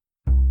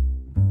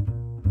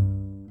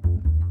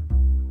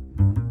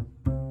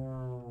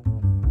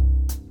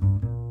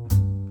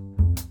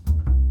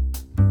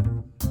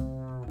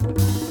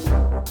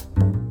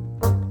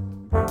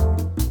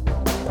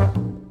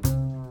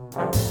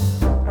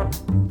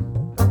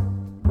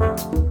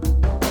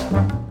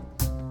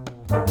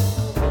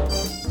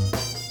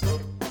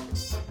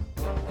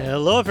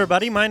Hello,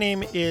 everybody. My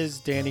name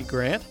is Danny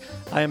Grant.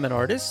 I am an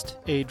artist,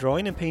 a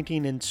drawing and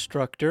painting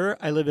instructor.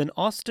 I live in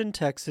Austin,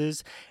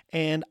 Texas,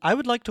 and I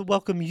would like to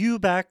welcome you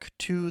back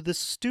to the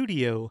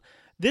studio.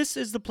 This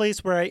is the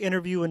place where I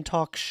interview and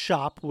talk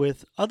shop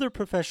with other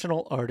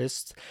professional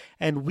artists,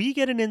 and we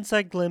get an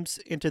inside glimpse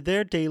into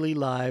their daily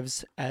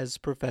lives as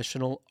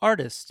professional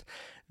artists.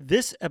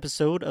 This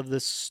episode of the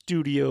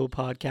Studio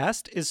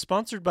Podcast is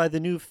sponsored by the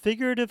new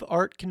Figurative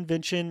Art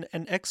Convention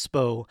and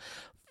Expo.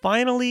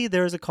 Finally,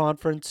 there is a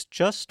conference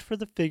just for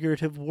the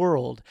figurative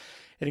world.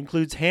 It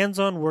includes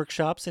hands-on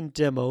workshops and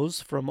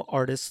demos from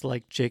artists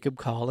like Jacob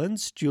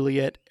Collins,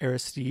 Juliet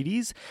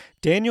Aristides,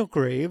 Daniel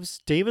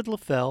Graves, David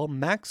LaFell,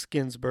 Max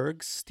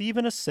Ginsberg,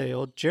 Stephen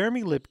Assail,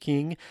 Jeremy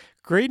Lipking,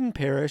 Graydon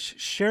Parrish,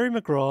 Sherry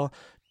McGraw,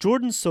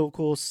 Jordan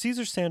Sokol,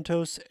 Cesar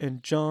Santos,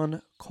 and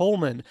John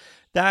Coleman.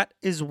 That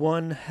is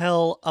one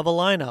hell of a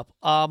lineup.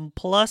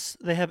 Plus,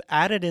 they have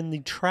added in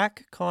the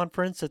track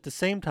conference at the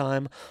same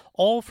time,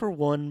 all for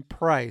one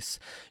price.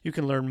 You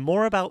can learn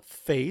more about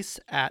FACE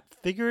at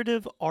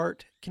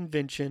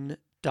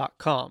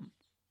figurativeartconvention.com.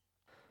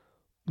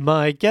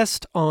 My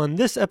guest on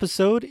this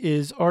episode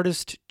is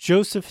artist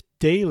Joseph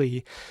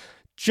Daly.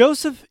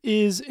 Joseph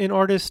is an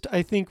artist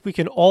I think we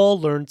can all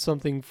learn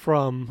something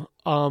from.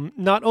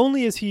 Not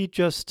only is he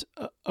just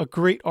a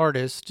great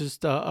artist,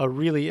 just a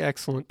really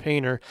excellent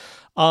painter,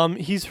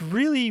 he's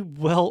really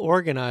well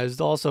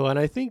organized also, and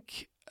I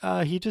think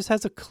he just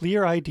has a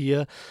clear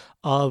idea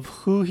of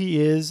who he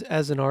is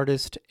as an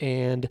artist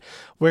and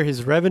where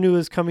his revenue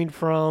is coming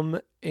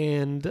from.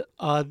 And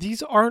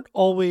these aren't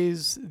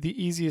always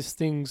the easiest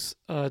things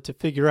to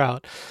figure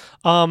out.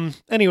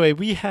 Anyway,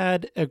 we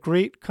had a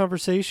great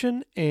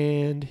conversation,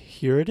 and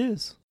here it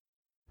is.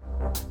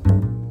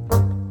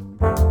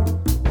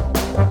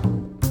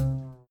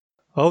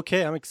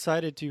 Okay, I'm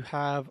excited to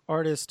have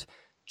artist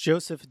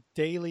Joseph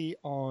Daly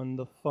on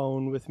the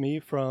phone with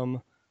me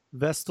from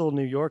Vestal,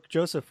 New York.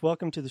 Joseph,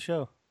 welcome to the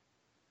show.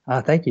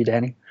 Thank you,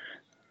 Danny.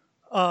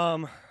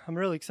 I'm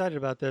really excited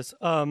about this.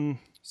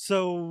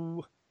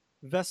 So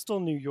Vestal,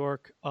 New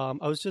York. I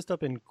was just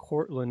up in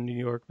Cortland, New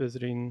York,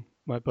 visiting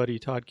my buddy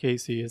Todd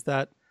Casey.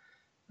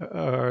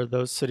 Are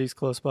those cities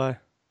close by?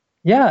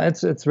 Yeah,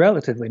 it's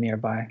relatively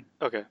nearby.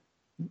 Okay.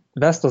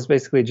 Vestal's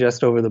basically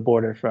just over the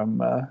border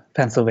from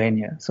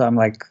Pennsylvania, so I'm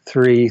like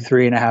three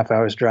and a half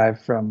hours drive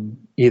from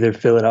either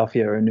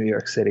Philadelphia or New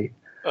York City.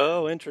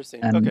 Oh,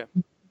 interesting. And okay.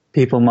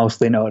 People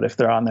mostly know it if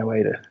they're on their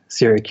way to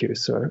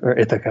Syracuse or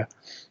Ithaca.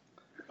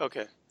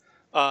 Okay.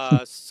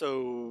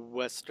 So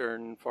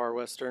western, far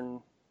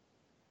western.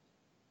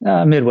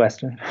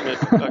 Midwestern.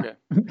 Okay.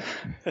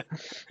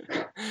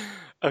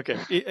 Okay.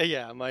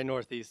 Yeah, my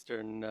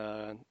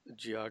northeastern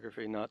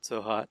geography, not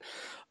so hot.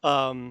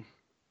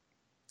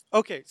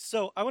 Okay,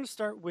 so I want to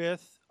start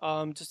with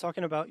just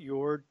talking about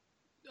your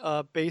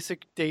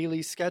basic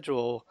daily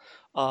schedule.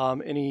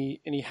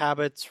 Any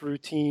habits,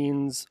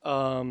 routines,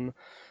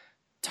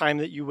 time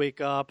that you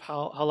wake up,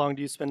 how long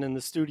do you spend in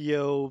the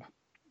studio?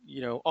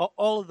 You know,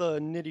 all of the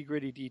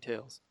nitty-gritty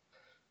details.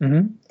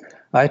 Mm-hmm.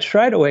 I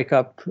try to wake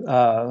up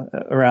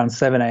around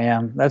 7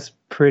 a.m. That's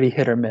pretty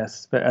hit or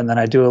miss. And then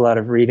I do a lot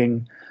of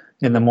reading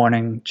in the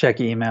morning, check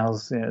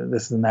emails,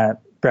 this and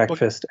that,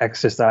 breakfast,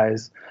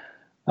 exercise.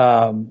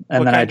 And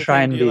then I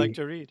try and do you like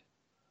to read?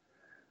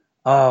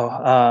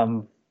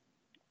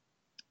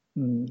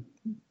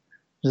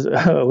 Just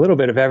a little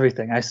bit of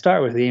everything. I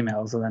start with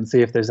emails and then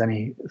see if there's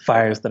any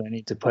fires that I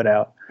need to put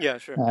out. Yeah,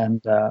 sure.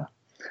 And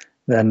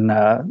then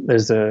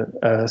there's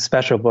a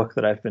special book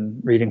that I've been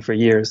reading for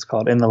years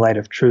called In the Light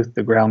of Truth,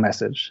 the Grail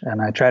Message.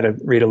 And I try to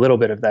read a little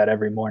bit of that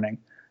every morning.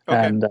 Okay,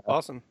 and,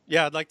 awesome.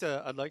 Yeah, I'd like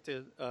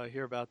to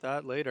hear about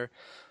that later.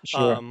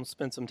 Sure.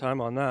 Spend some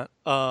time on that.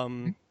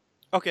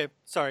 Okay,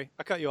 sorry,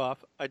 I cut you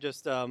off. I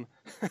just No.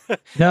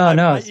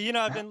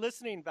 I've been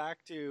listening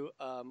back to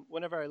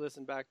whenever I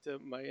listen back to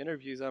my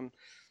interviews,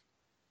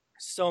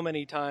 so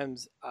many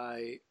times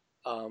I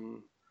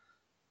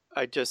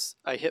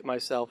hit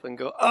myself and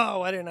go, oh,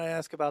 why didn't I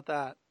ask about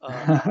that?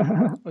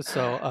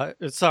 So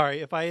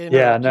sorry if I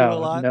interrupt you a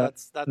lot.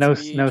 That's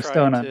me no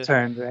stone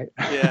unturned, right?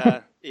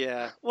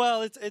 Yeah.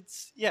 Well,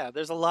 it's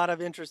there's a lot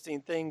of interesting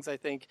things. I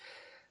think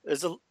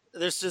there's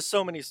just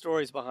so many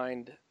stories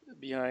behind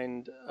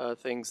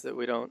things that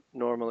we don't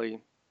normally.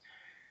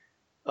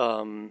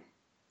 I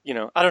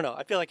don't know.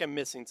 I feel like I'm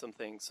missing some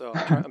things, so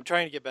I'm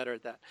trying to get better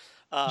at that.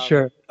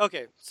 Sure.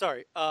 Okay.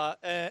 Sorry.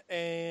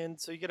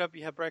 And so you get up,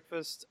 you have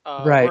breakfast,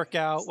 Right.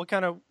 workout. What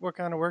kind of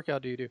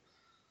workout do you do?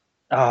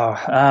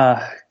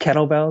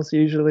 Kettlebells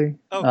usually.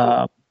 Oh,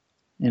 cool.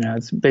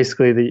 It's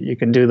basically you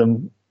can do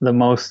them the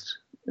most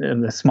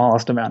in the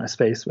smallest amount of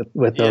space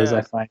with those,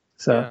 I find.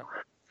 So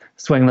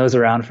swing those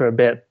around for a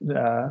bit,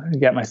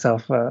 get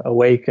myself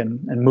awake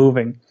and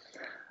moving.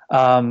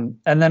 And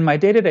then my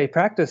day-to-day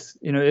practice,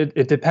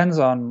 it depends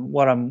on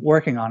what I'm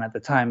working on at the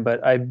time,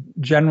 but I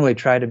generally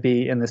try to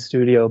be in the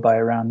studio by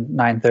around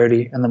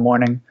 9:30 in the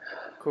morning.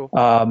 Cool.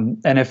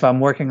 And if I'm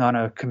working on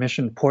a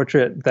commissioned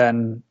portrait,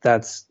 then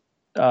that's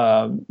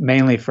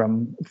mainly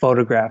from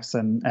photographs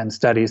and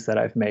studies that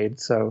I've made.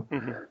 So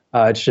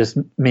it's just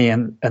me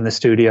and the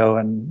studio,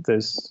 and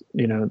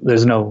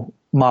there's no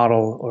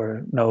model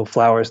or no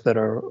flowers that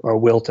are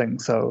wilting.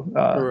 So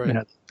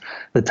Right.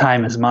 the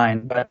time is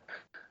mine. But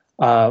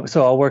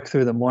so I'll work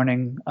through the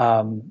morning.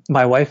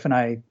 My wife and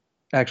I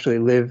actually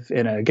live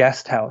in a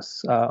guest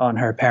house on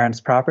her parents'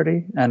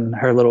 property, and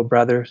her little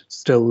brother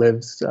still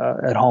lives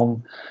at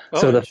home. Oh,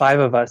 So the five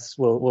interesting. of us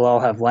will all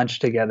have lunch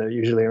together,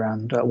 usually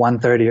around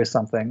 1:30 or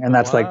something, and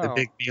that's like the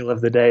big Wow. meal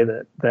of the day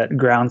that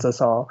grounds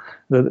us all.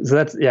 So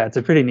that's yeah, it's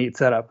a pretty neat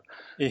setup.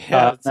 Yeah, it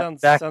Back in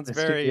sounds the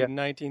very studio,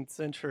 19th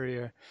century.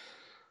 Or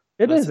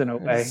it is in a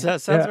way.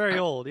 sounds Yeah, very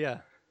old. Yeah.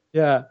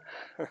 yeah.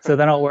 So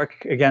then I'll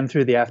work again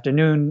through the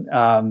afternoon,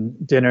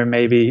 dinner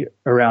maybe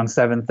around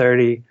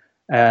 7:30,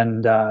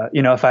 and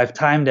if I've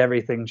timed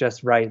everything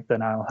just right,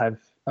 then I'll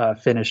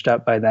have finished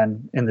up by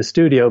then in the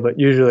studio. But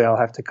usually I'll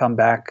have to come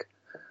back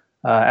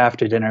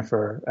after dinner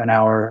for an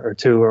hour or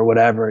two or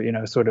whatever,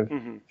 sort of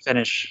Hmm.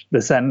 finish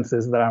the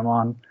sentences that I'm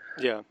on,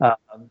 Yeah.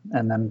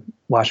 and then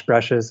wash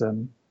brushes,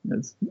 and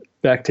it's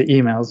back to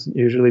emails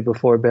usually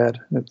before bed.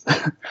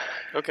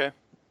 Okay.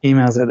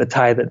 Emails are the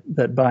tie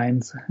that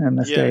binds in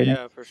this Yeah. day and age.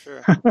 Yeah. For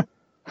sure.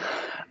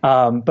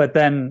 But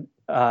then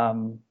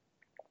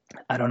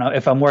I don't know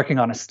if I'm working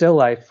on a still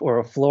life or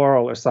a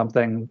floral or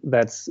something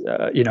that's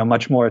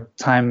much more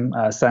time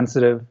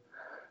sensitive.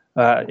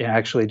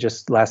 Actually,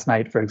 just last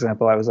night, for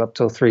example, I was up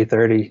till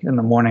 3:30 in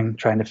the morning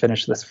trying to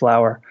finish this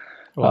flower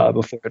Wow.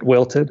 before it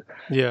wilted.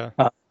 Yeah.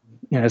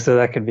 So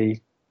that can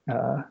be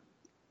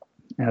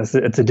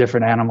it's a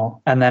different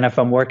animal. And then if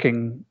I'm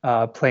working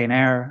plein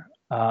air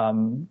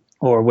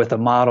or with a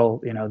model,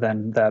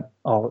 then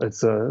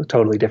it's a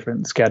totally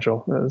different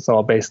schedule. It's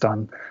all based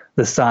on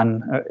the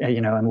sun,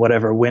 and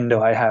whatever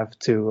window I have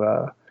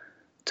to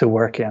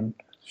work in.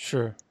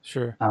 Sure.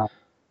 Sure. Uh,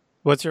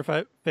 What's your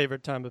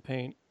favorite time to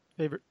paint?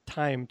 Favorite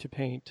time to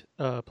paint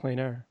plein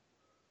air?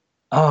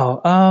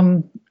 oh,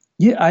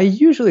 yeah, I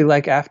usually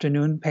like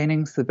afternoon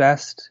paintings the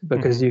best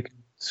because Hmm. you can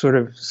sort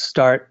of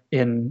start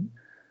in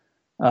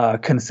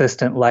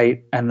consistent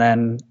light, and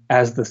then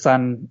as the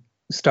sun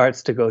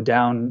starts to go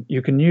down,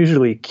 you can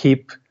usually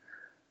keep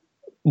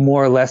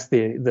more or less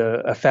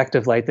the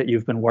effective light that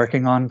you've been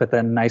working on, but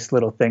then nice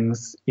little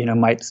things,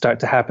 might start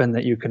to happen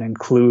that you can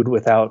include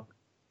without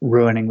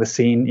ruining the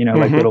scene,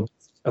 like Hmm. little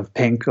bits of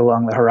pink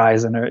along the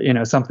horizon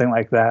or, something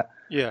like that.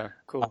 Yeah.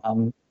 Cool.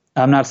 Um,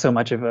 I'm not so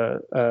much of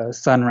a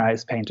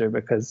sunrise painter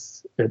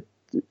because it,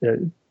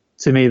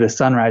 to me, the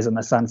sunrise and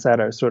the sunset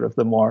are sort of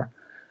the more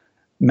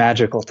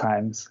magical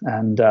times.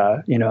 And,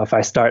 if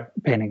I start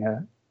painting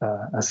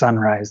a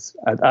sunrise,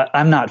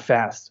 I'm not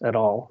fast at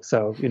all.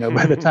 So,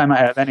 by the time I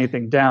have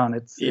anything down,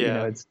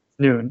 Yeah. it's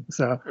noon.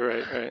 So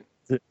Right. Right.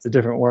 it's a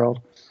different world.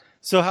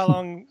 So how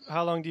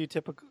long do you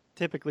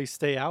typically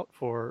stay out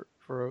for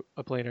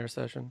a plein air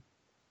session?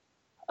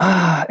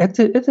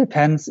 It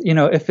depends.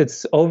 If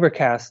it's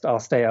overcast, I'll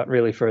stay out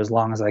really for as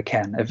long as I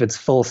can. If it's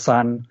full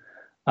sun,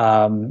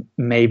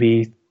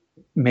 maybe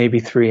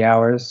 3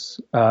 hours,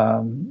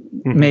 Hmm.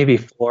 maybe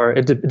four.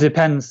 It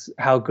depends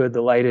how good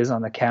the light is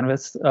on the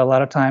canvas a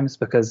lot of times,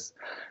 because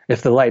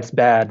if the light's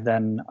bad,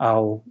 then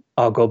I'll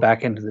go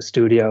back into the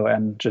studio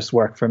and just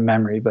work from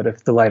memory. But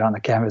if the light on the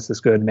canvas is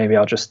good, maybe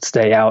I'll just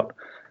stay out,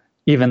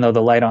 even though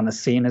the light on the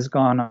scene is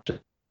gone. I'm just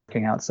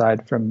working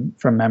outside from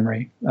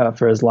memory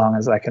for as long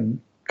as I can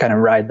kind of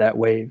ride that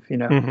wave.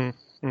 Hmm.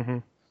 Hmm.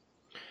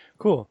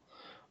 Cool.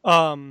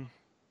 Um,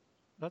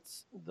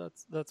 that's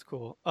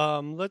cool. I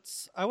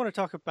want to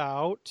talk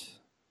about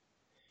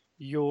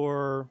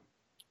your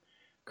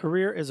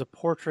career as a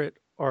portrait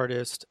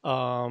artist.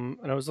 And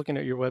I was looking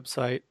at your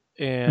website,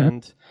 Mhm.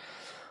 and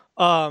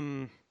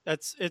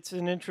it's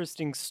an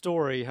interesting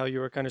story how you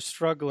were kind of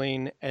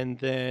struggling, and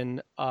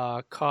then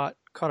caught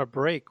a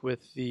break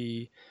with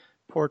the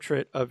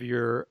portrait of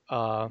your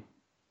uh,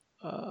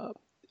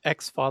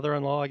 ex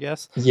father-in-law, I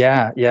guess.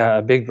 Yeah, yeah,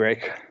 a big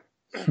break.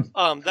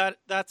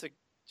 That's a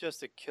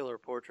just a killer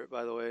portrait,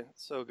 by the way.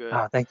 So good.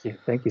 Oh, thank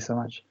you so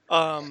much.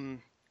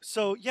 Um,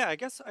 so yeah, I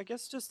guess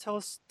just tell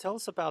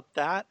us about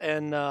that,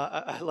 and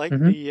I like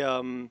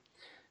Hmm.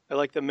 I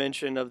like the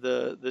mention of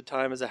the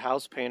time as a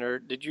house painter.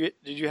 Did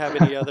you have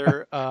any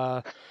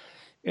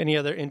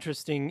other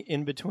interesting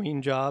in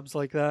between jobs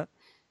like that?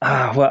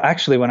 Well,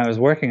 actually, when I was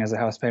working as a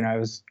house painter, I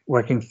was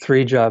working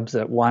three jobs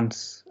at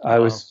once.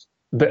 Wow.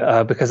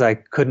 Because I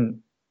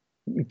couldn't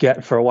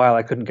for a while,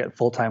 I couldn't get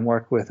full-time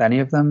work with any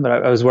of them, but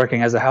I was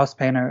working as a house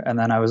painter, and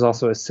then I was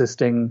also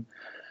assisting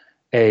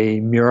a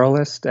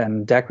muralist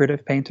and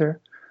decorative painter.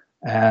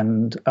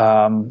 And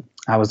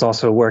I was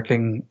also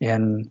working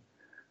in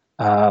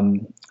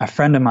a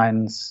friend of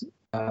mine's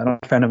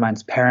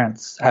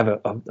parents have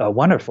a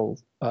wonderful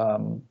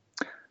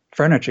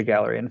furniture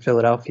gallery in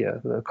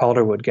Philadelphia, the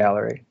Calderwood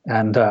Gallery,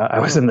 and I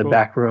was Oh, in the cool.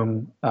 back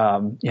room,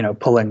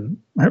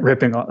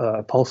 ripping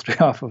upholstery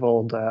off of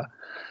old,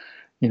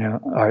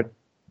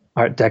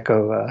 Art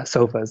Deco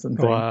sofas and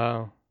things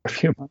Wow. for a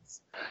few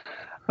months.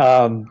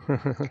 Um,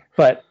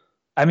 but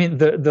I mean,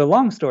 the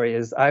long story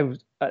is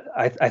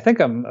I think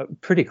I'm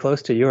pretty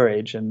close to your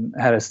age and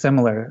had a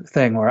similar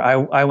thing where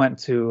I went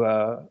to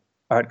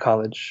art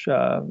college.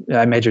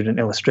 I majored in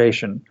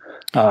illustration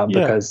Yeah.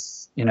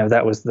 because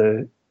that was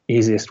the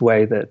easiest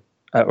way that,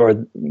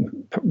 or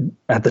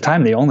at the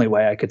time the only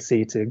way I could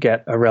see to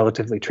get a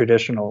relatively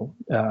traditional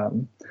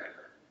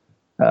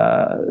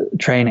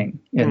training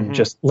in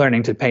just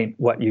learning to paint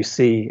what you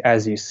see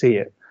as you see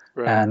it.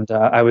 Right. And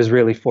I was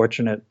really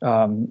fortunate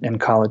in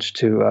college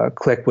to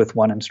click with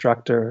one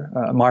instructor,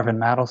 Marvin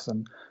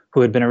Mattelson,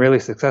 who had been a really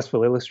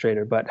successful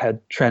illustrator, but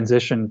had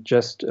transitioned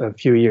just a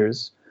few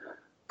years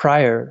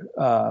prior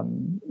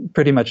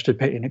pretty much to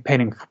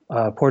painting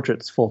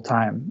portraits full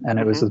time. And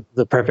it was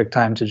the perfect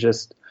time to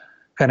just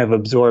kind of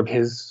absorb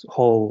his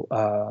whole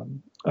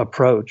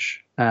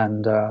approach.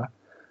 And,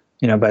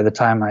 by the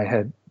time I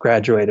had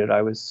graduated,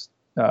 I was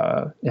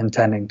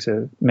intending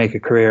to make a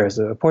career as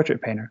a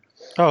portrait painter.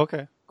 Oh,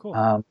 okay.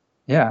 Cool.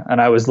 Yeah,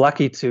 and I was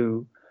lucky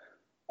to,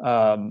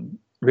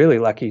 really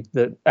lucky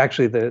that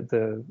actually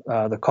the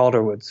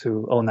Calderwoods,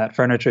 who own that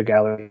furniture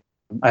gallery,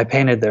 I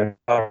painted their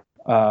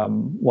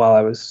while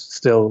I was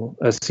still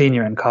a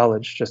senior in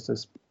college, just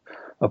as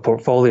a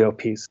portfolio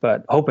piece,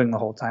 but hoping the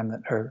whole time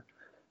that her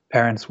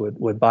parents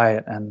would buy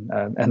it,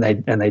 and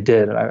they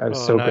did. I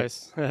was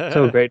nice.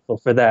 so grateful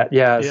for that.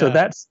 Yeah, so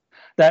that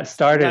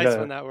started. Nice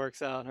when that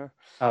works out, huh?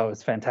 Oh, it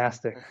was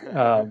fantastic.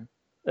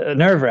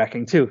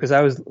 Nerve-wracking too, because I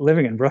was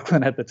living in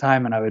Brooklyn at the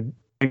time, and I would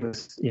bring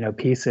this,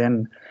 piece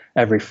in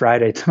every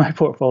Friday to my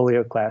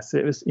portfolio class.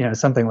 It was,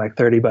 something like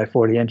 30 by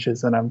 40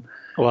 inches, and I'm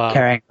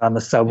carrying it on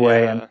the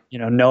subway, and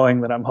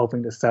knowing that I'm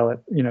hoping to sell it,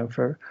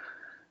 for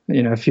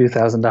a few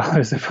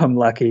 $1,000s if I'm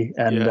lucky.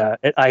 And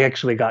I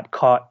actually got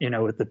caught,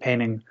 with the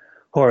painting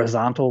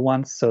horizontal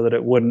once, so that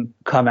it wouldn't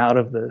come out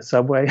of the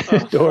subway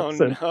doors.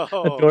 No.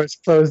 The doors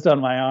closed on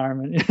my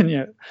arm,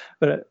 and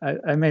but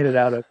I made it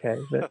out okay.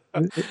 But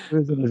it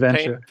was an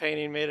adventure.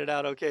 Painting made it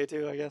out okay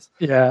too, I guess.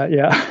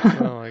 Yeah.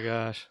 Oh my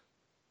gosh.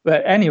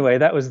 But anyway,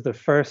 that was the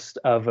first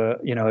of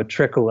a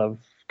trickle of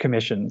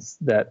commissions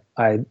that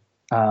I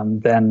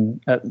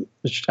then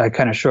I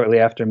kind of shortly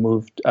after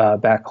moved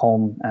back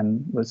home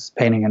and was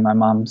painting in my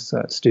mom's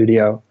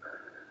studio.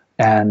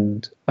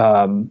 And,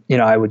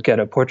 I would get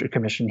a portrait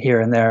commission here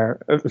and there.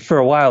 For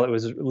a while, it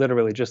was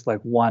literally just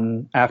like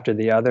one after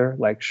the other.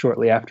 Like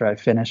shortly after I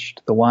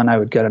finished the one, I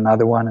would get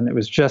another one. And it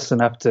was just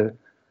enough to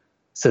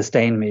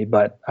sustain me,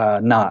 but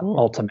not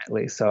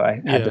ultimately. So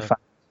I had to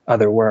find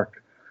other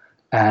work.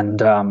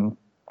 And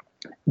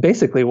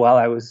basically, while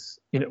I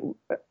was,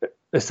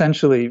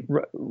 essentially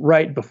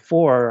right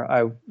before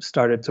I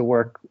started to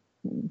work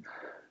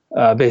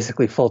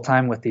basically full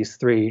time with these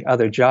three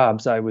other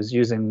jobs, I was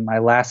using my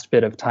last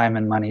bit of time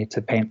and money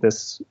to paint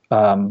this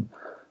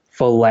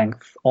full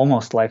length,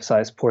 almost life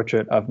size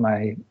portrait of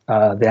my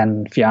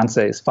then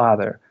fiance's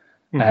father.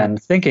 And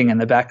thinking in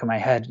the back of my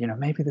head,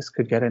 maybe this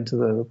could get into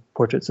the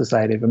Portrait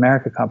Society of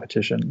America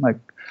competition,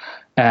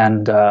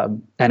 and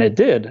it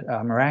did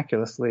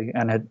miraculously,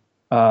 and it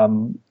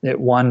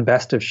won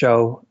Best of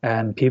Show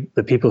and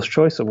the People's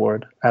Choice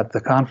Award at the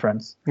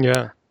conference.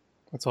 Yeah.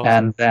 That's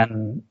awesome. And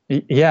then,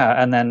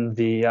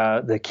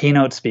 the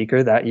keynote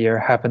speaker that year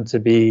happened to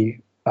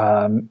be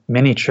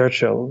Minnie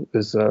Churchill,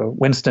 who's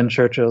Winston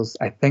Churchill's,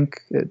 I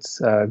think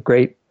it's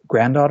great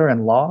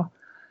granddaughter-in-law.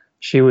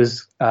 She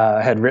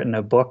had written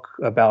a book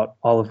about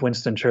all of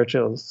Winston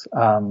Churchill's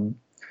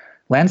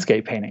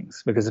landscape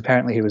paintings, because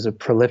apparently he was a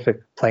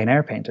prolific plein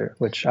air painter,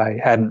 which I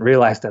hadn't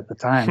realized at the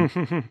time.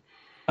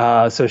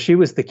 So she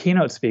was the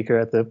keynote speaker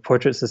at the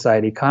Portrait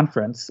Society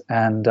conference,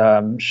 and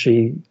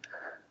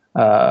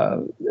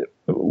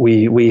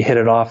we hit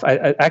it off.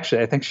 I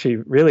think she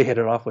really hit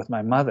it off with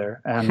my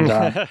mother. And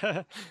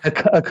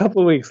a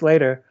couple of weeks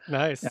later,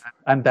 nice,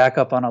 I'm back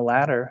up on a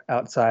ladder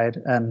outside,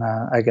 and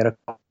I get a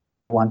call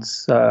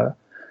wants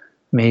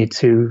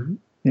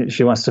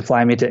she wants to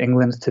fly me to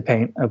England to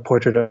paint a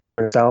portrait of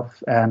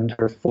herself and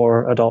her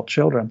 4 adult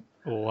children.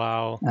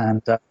 Wow.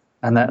 And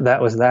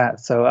that was that.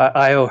 So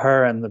I owe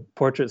her and the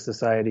Portrait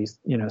Society,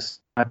 so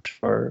much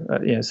for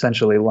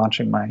essentially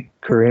launching my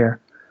career.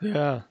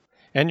 Yeah.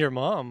 And your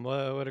mom,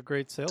 what a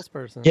great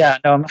salesperson. Yeah,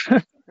 no,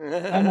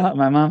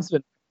 my mom's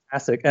been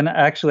fantastic. And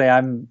actually,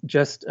 I'm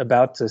just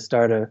about to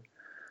start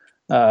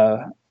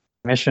a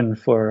mission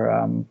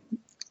for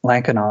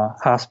Lankenau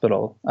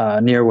Hospital,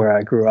 near where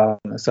I grew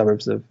up in the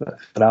suburbs of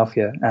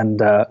Philadelphia. And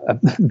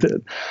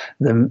the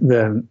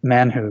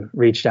man who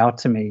reached out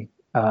to me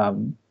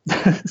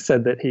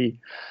said that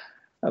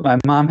my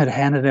mom had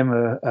handed him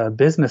a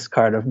business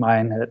card of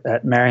mine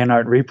at Marion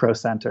Art Repro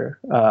Center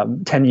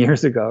 10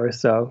 years ago or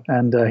so,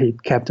 and he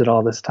kept it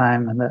all this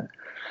time. And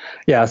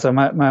so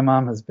my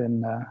mom has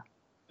been my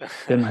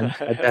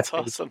best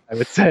awesome. I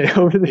would say,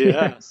 over the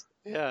years.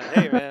 Yeah.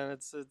 Hey man,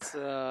 it's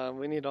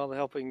we need all the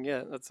help we can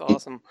get. That's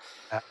awesome.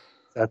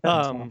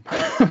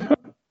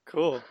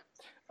 Cool.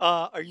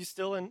 Are you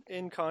still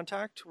in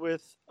contact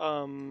with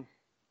I'm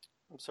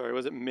sorry,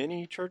 was it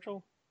Minnie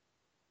Churchill?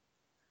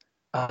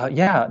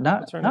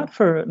 Not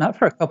for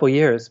a couple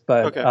years,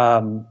 but okay.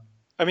 I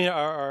mean,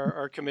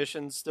 are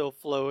commissions still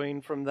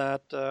flowing from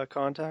that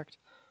contact?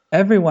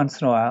 every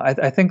once in a while.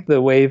 I think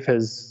the wave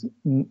has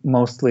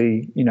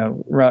mostly,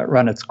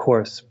 run its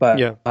course. But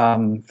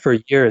Yeah. for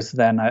years,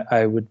 then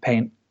I would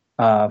paint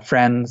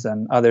friends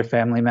and other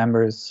family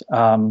members.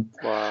 Wow.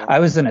 I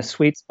was in a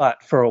sweet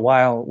spot for a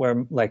while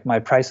where like my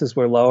prices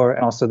were lower,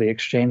 and also the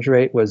exchange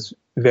rate was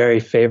very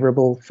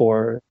favorable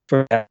for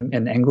them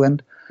in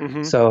England.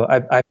 Mm-hmm. So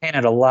I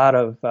painted a lot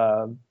of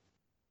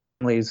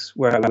families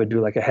where I would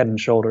do like a head and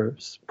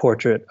shoulders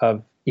portrait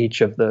of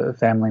each of the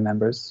family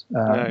members.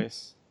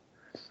 Nice.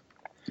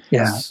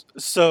 Yeah.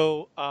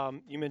 So,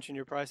 you mentioned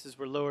your prices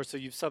were lower, so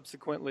you've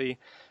subsequently,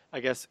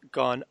 I guess,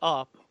 gone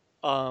up.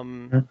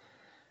 Um, Mhm.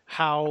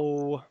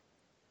 how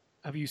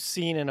have you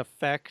seen an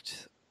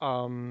effect?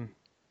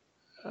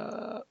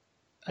 Uh,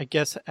 I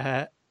guess,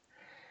 have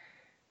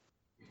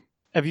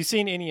you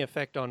seen any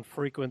effect on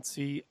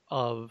frequency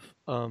of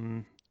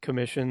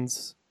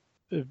commissions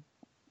uh,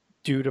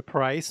 due to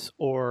price,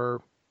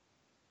 or?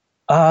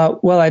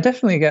 Well, I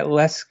definitely get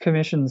less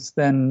commissions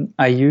than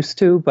I used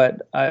to,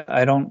 but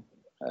I don't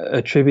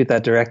attribute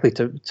that directly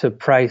to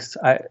price.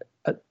 Uh,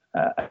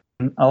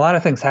 a lot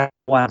of things happened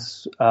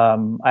once.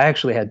 I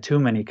actually had too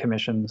many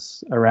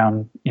commissions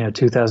around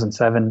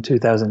 2007,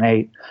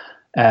 2008,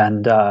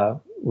 and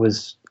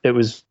it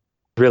was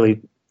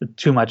really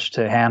too much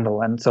to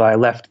handle, and so I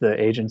left the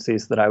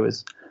agencies that I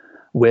was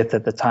with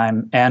at the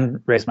time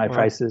and raised my Well,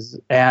 prices,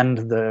 and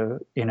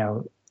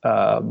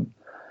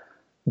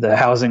the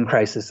housing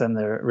crisis and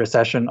the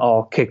recession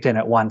all kicked in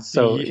at once.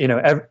 So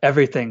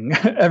everything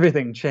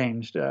everything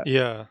changed,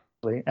 yeah.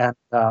 and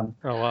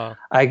Oh wow.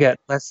 I get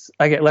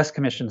less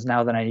commissions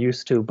now than I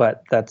used to,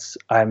 but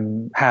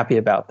I'm happy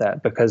about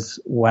that because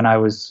when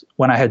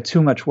I had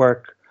too much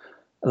work,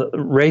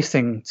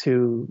 racing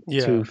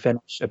Yeah. to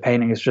finish a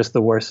painting is just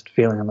the worst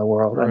feeling in the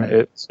world, and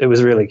Right. it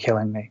was really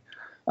killing me.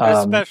 And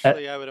Um, eh,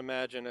 especially, I would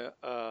imagine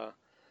a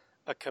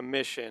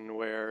commission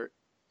where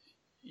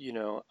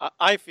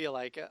I feel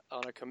like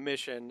on a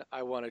commission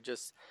I want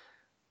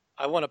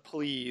to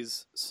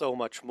please so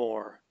much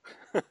more.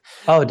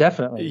 oh,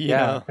 definitely, you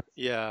yeah. know,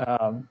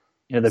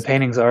 yeah, The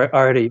paintings are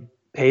already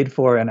paid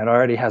for, and it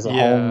already has a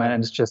home, yeah,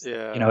 and it's just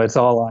yeah. it's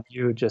all on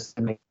you just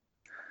to make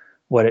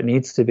what it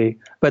needs to be.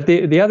 But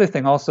the other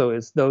thing also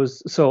is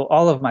those. So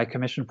all of my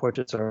commission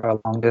portraits are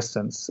long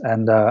distance,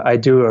 and I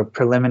do a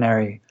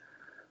preliminary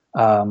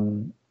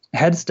um,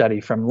 head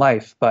study from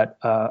life, but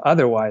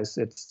otherwise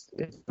it's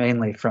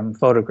mainly from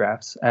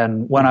photographs.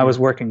 And when I Hmm. was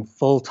working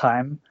full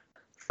time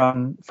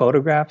from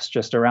photographs,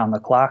 just around the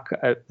clock,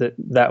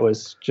 that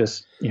was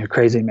just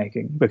crazy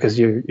making because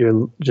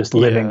you're just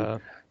living Yeah,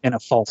 in a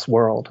false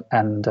world,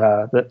 and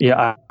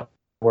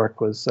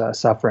work was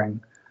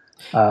suffering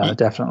Y-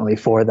 definitely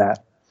for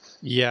that.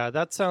 yeah.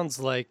 That sounds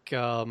like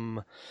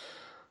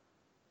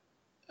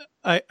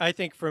I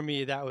think for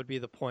me that would be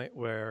the point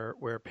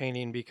where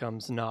painting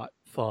becomes not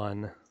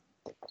fun.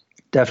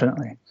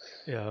 Definitely.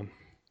 Yeah.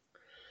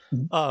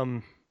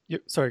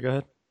 Sorry. Go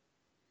ahead.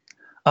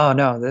 Oh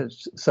no,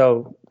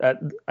 so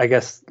I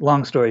guess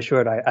long story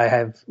short, I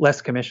have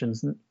less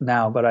commissions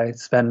now, but I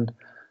spend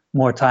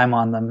more time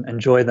on them,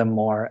 enjoy them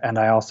more, and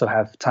I also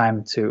have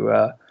time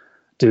to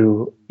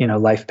do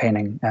life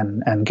painting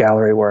and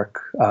gallery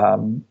work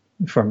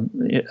from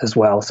as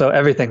well. So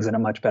everything's in a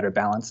much better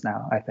balance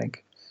now, I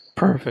think.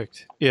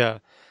 Perfect. Yeah.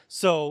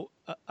 So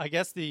I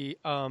guess the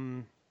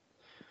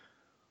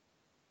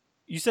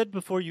you said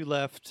before you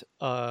left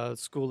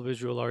School of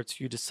Visual Arts,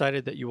 you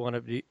decided that you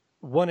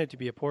wanted to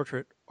be a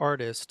portrait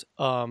artist.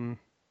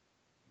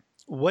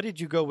 What did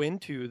you go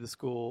into the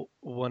school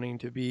wanting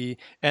to be?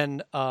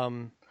 And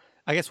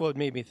I guess what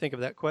made me think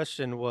of that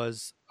question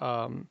was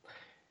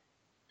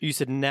you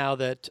said now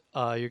that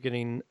you're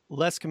getting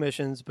less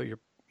commissions, but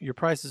your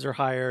prices are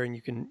higher, and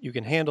you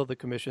can handle the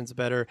commissions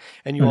better,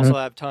 and you Hmm. also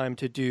have time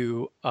to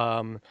do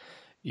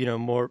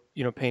more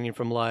painting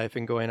from life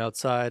and going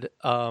outside.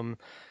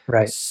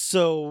 Right.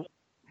 So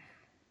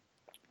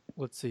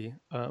let's see.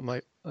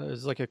 My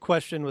There's like a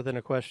question within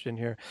a question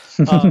here.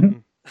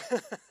 Um,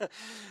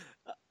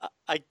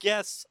 I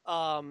guess.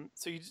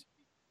 So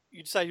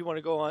you decide you want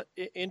to go on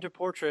into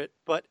portrait,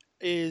 but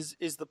is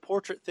the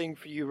portrait thing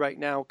for you right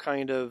now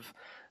kind of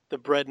the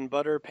bread and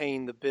butter,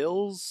 paying the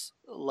bills?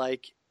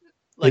 Like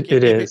It if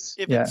it is,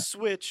 if it yeah.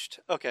 switched,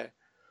 okay.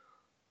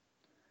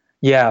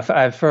 Yeah,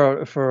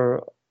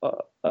 for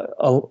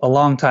a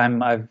long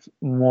time, I've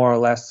more or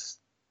less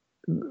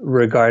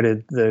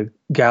regarded the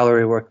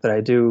gallery work that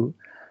I do.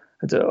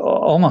 It's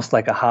almost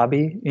like a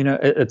hobby.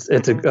 It's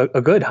Hmm.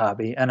 a good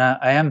hobby, and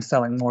I am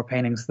selling more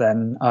paintings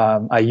than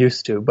I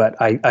used to, but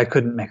I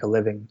couldn't make a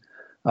living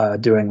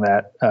doing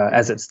that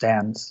as Hmm. it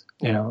stands.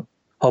 Yeah.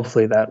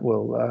 Hopefully that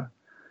will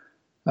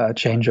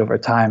change over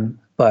time.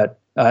 But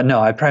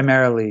no, I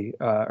primarily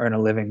earn a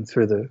living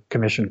through the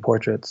commissioned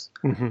portraits.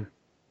 Hmm.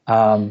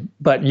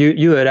 But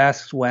you had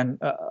asked when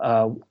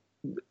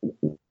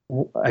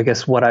I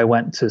guess what I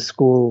went to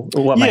school,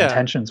 what my Yeah.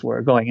 intentions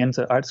were going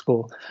into art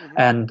school, Hmm.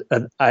 and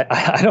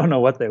I don't know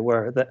what they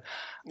were.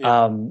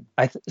 Yeah.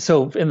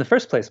 So in the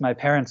first place, my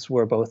parents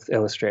were both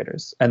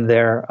illustrators, and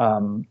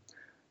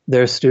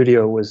their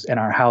studio was in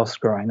our house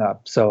growing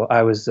up, so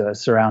I was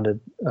surrounded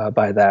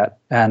by that,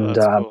 That's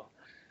cool.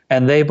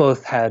 and they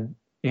both had,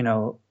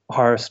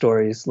 horror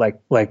stories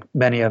like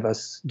many of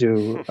us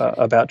do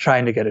about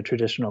trying to get a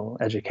traditional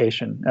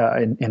education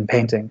in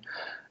painting.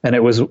 And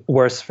it was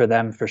worse for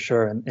them for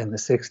sure in the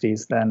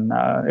 60s than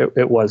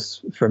it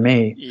was for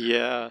me.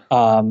 Yeah.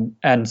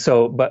 And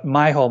so, but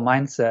my whole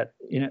mindset,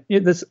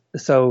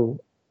 so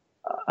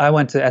I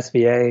went to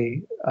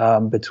SVA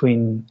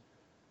between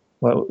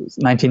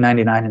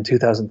 1999 and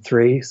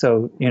 2003.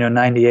 So,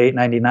 98,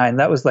 99,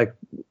 that was like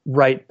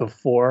right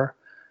before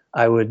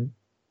I would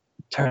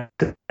turn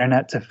to the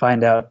internet to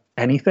find out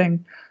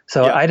anything.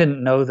 So Yeah. I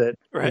didn't know that,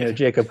 Right.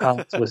 Jacob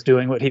Collins was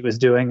doing what he was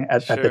doing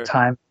at the Sure.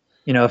 time.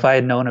 If I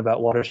had known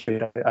about Water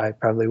Street, I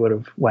probably would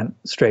have went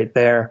straight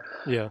there.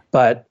 Yeah.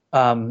 But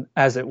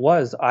as it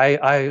was,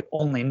 I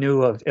only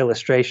knew of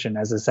illustration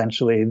as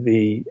essentially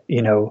the,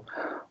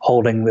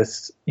 holding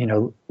this,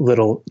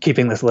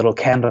 keeping this little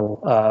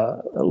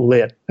candle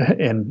lit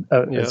in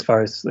as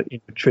far as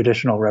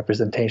traditional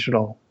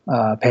representational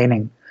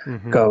painting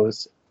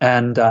goes.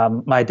 And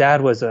my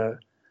dad was a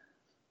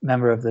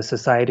member of the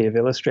Society of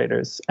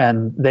Illustrators,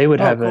 and they would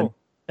have cool.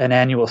 an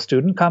annual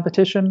student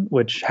competition,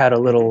 which had a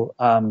little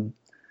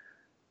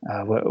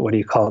what do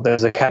you call it?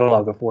 There's a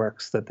catalog of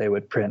works that they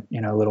would print,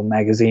 a little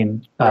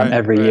magazine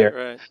every year,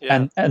 right.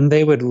 Yeah. And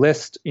they would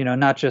list,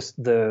 not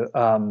just the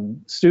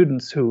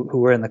students who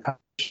were in the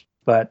competition,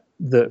 but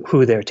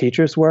who their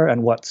teachers were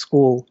and what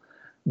school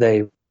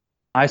they.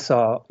 I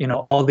saw,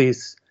 all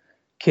these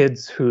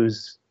kids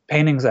whose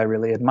paintings I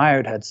really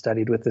admired had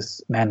studied with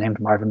this man named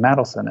Marvin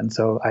Mattelson, and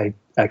so I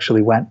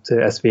actually went to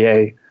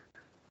SVA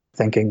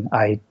thinking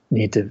I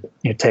need to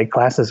take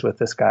classes with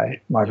this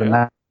guy, Marvin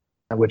Mattelson,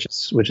 which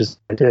is what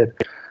I did.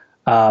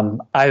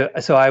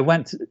 I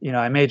went,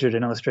 I majored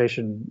in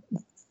illustration.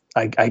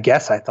 I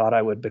guess I thought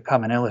I would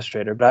become an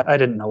illustrator, but I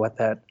didn't know what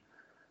that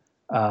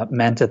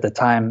meant at the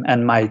time.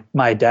 And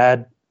my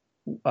dad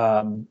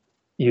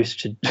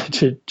used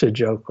to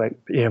joke, like,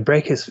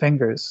 break his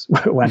fingers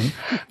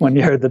when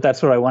he heard that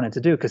that's what I wanted to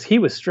do, because he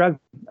was struggling.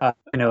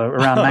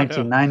 Around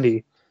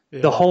 1990,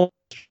 the whole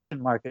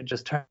market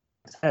just turned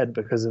its head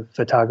because of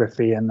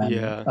photography and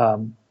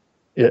then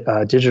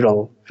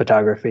digital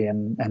photography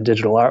and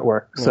digital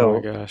artwork. So,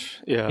 oh my gosh,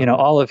 yeah.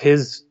 All of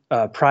his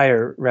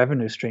prior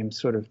revenue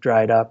streams sort of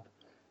dried up,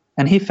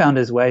 and he found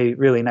his way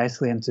really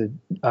nicely into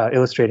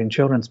illustrating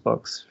children's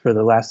books for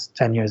the last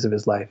 10 years of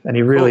his life, and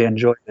he really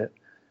enjoyed it.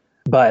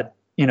 But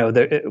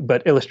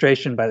but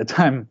illustration, by the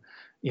time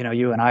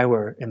you and I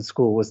were in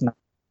school, was not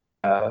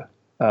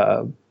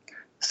a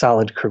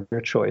solid career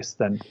choice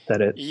that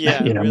it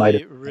might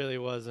have. It really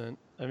wasn't.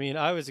 I mean,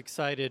 I was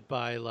excited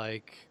by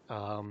like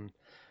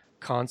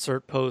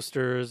concert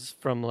posters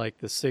from like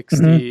the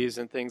 60s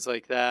and things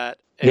like that,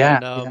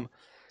 and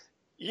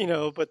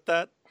but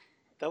that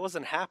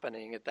wasn't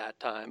happening at that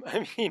time.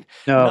 I mean,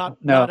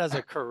 not as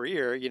a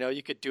career.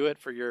 You could do it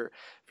for your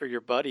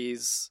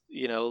buddies,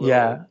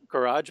 little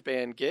garage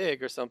band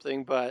gig or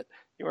something, but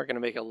you weren't going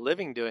to make a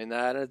living doing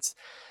that. And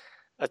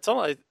it's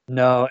all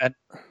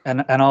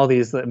and all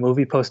these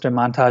movie poster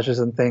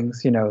montages and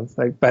things,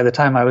 like by the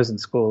time I was in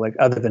school, like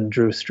other than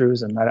Drew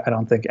Struzan, I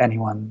don't think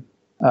anyone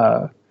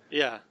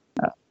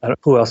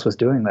who else was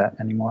doing that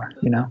anymore,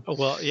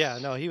 Well,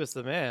 no, he was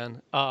the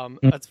man.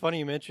 That's funny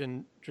you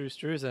mentioned Drew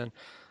Struzan.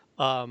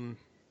 When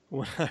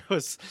I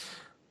was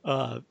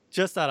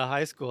just out of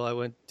high school, I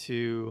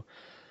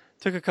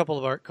took a couple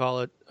of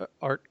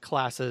art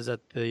classes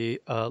at the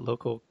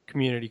local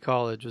community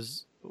college.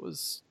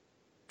 Was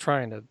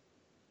trying to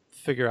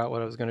figure out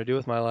what I was going to do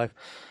with my life.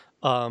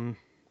 And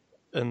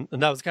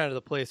that was kind of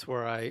the place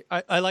where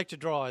I liked to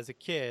draw as a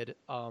kid,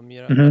 but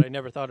I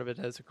never thought of it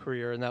as a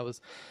career. And that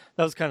was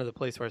kind of the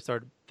place where I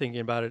started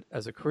thinking about it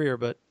as a career.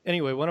 But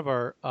anyway, one of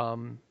our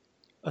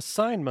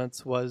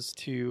assignments was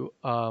to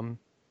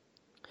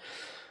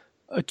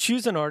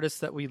choose an artist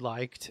that we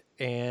liked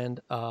and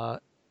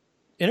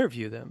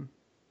interview them.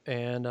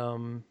 And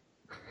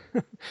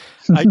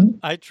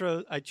I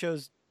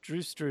chose Drew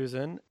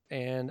Struzan,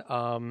 and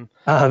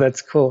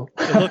that's cool.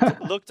 I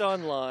looked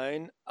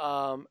online.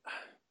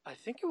 I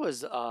think it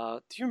was.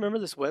 Do you remember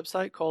this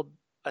website called?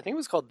 I think it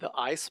was called the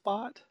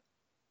iSpot.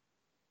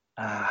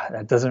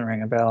 That doesn't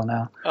ring a bell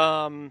now.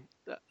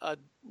 A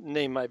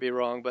name might be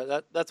wrong,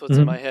 but that's what's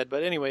in my head.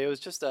 But anyway, it was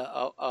just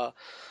a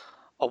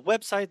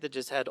website that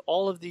just had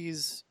all of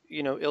these,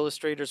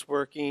 illustrators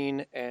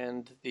working,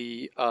 and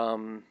the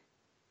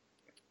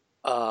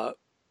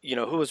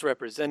who was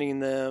representing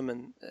them,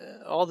 and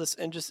all this,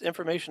 and just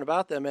information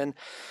about them. And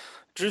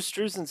Drew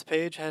Struzan's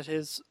page had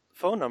his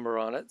phone number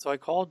on it, so I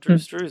called Drew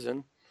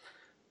Struzan.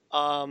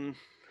 I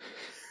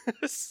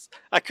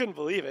couldn't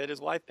believe it.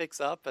 His wife picks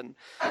up and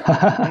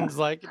is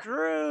like,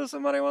 "Drew,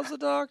 somebody wants to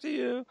talk to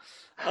you."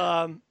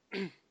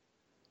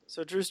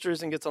 So Drew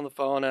Struzan gets on the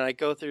phone, and I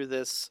go through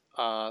this.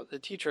 The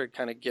teacher had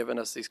kind of given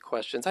us these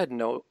questions. I had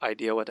no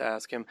idea what to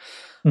ask him.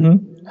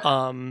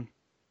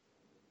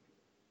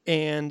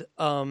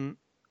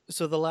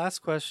 So the last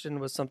question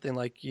was something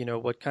like,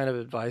 what kind of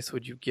advice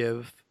would you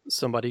give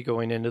somebody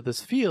going into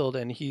this field?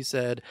 And he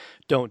said,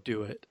 don't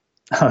do it.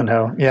 Oh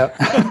no. Yeah.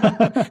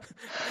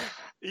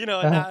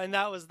 And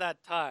that was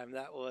that time.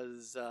 That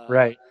was,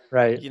 Right.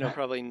 Right.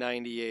 Probably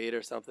 98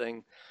 or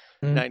something,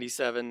 Mm.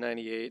 97,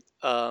 98.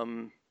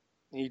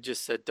 He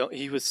just said, don't,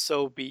 he was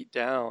so beat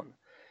down.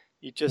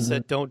 He just Mhm.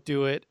 said, don't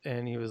do it.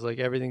 And he was like,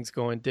 everything's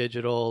going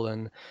digital.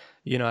 And,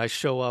 I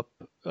show up,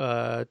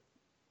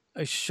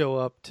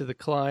 to the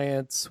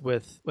clients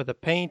with a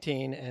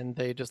painting, and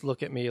they just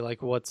look at me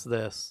like, "What's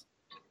this?"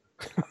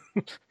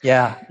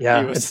 Yeah, He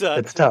yeah, was,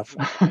 it's tough.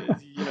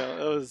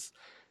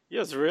 it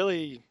was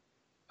really,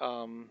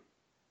 um,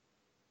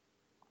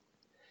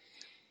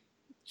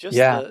 just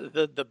Yeah,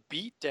 the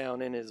beat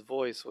down in his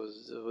voice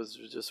was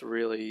just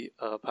really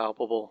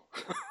palpable.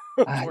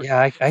 for,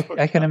 yeah, for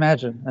a I can guy.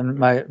 imagine. And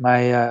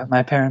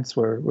my parents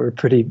were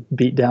pretty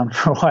beat down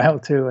for a while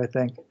too, I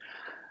think.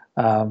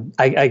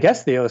 I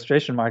guess the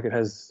illustration market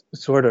has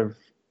sort of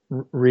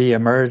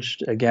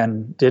re-emerged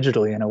again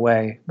digitally in a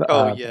way,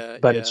 Oh yeah,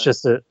 but it's yeah.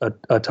 just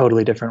a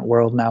totally different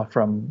world now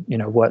from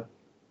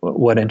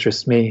what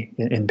interests me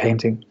in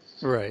painting.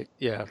 Right.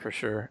 Yeah, for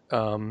sure.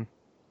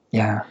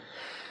 Yeah,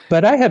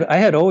 but I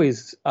had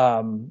always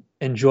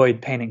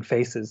enjoyed painting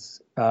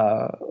faces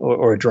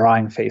or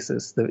drawing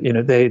faces.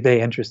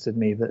 They interested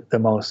me the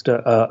most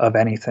of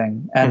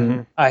anything.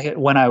 And Mhm.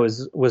 when I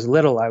was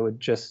little, I would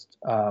just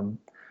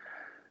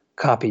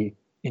copy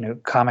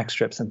comic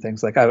strips and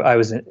things. Like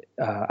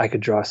I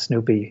could draw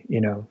Snoopy,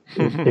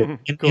 Cool.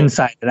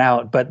 inside and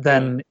out. But Yeah.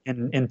 then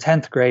in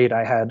 10th grade,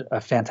 I had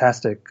a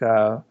fantastic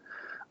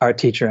art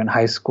teacher in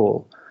high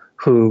school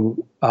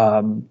who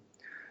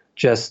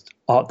just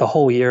the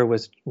whole year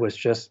was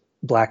just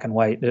black and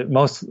white.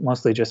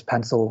 Mostly just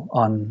pencil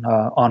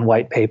on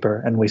white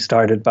paper, and we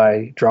started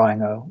by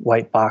drawing a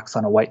white box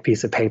on a white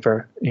piece of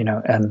paper,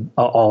 and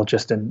all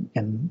just in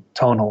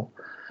tonal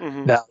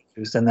Mhm.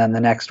 values. And then the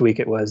next week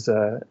it was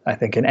I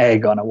think an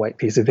egg on a white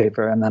piece of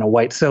paper, and then a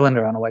white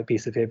cylinder on a white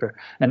piece of paper.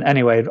 And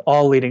anyway,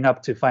 all leading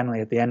up to finally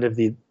at the end of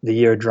the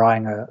year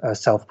drawing a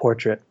self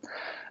portrait.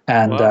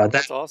 And Wow,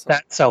 that's awesome.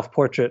 that self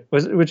portrait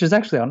which is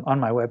actually on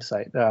my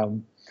website.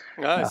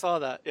 I saw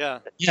that. Yeah.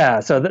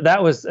 Yeah, so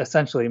that was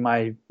essentially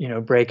my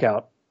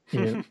breakout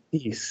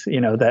piece.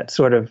 That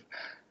sort of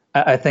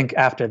I think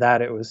after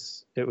that it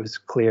was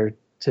clear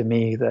to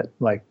me that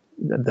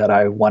that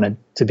I wanted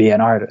to be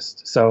an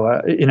artist.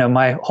 So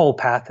my whole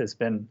path has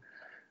been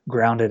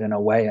grounded in a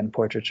way in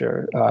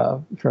portraiture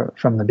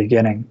from the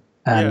beginning.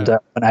 And Yeah.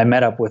 when I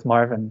met up with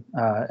Marvin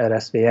at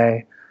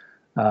SVA,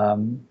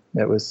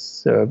 it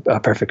was a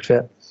perfect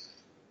fit.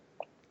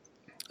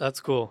 That's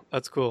cool.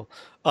 That's cool.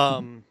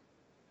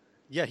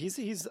 Yeah,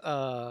 he's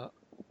I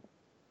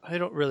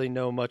don't really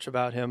know much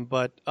about him,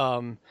 but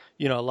a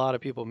lot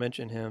of people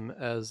mention him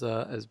as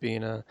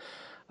being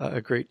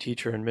a great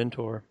teacher and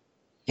mentor.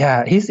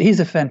 Yeah, he's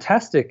a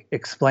fantastic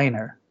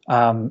explainer.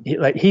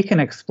 He can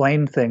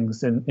explain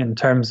things in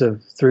terms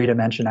of three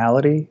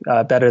dimensionality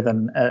better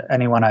than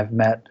anyone I've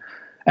met.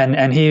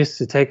 And he used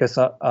to take us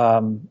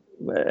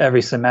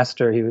every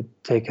semester. He would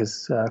take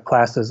his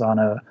classes on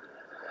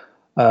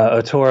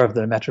a tour of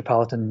the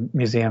Metropolitan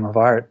Museum of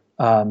Art.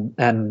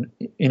 And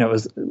it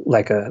was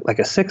like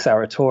a 6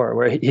 hour tour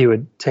where he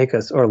would take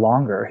us, or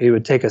longer. He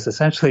would take us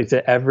essentially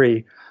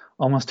to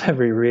almost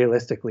every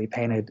realistically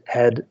painted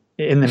head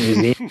in the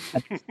museum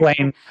and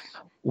explain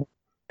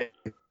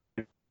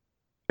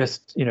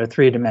just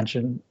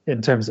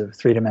in terms of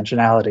three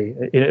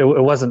dimensionality. It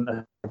wasn't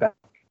about,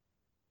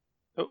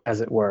 Oh,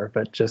 as it were,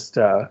 but just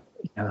the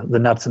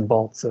nuts and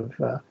bolts of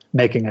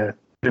making a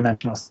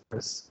dimensional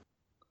surface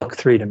look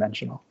three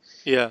dimensional.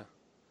 yeah.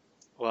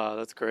 Wow,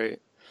 that's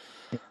great.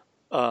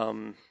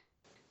 Um,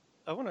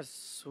 I want to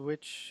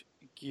switch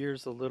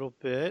gears a little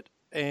bit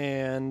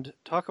and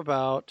talk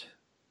about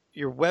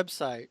your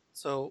website.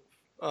 So,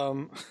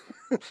 um,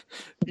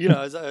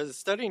 as I was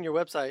studying your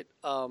website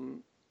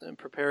and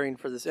preparing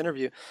for this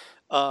interview,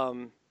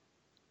 um,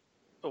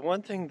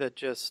 one thing that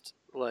just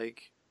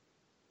like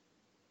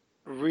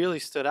really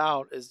stood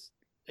out is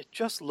it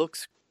just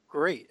looks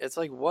great. It's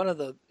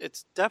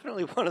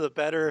definitely one of the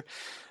better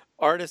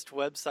artist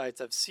websites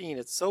I've seen.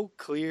 It's so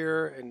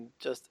clear and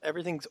just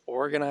everything's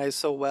organized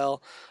so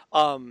well.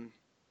 Um,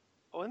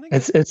 One thing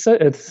that It's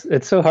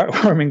so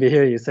heartwarming to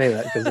hear you say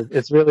that, because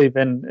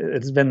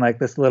it's been like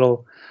this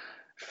little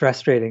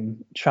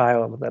frustrating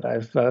child that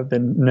I've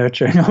been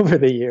nurturing over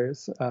the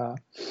years.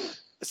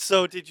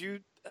 so did you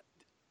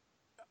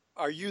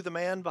are you the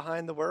man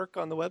behind the work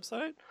on the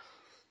website?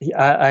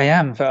 I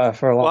am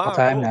for a long Wow,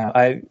 time cool.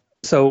 now.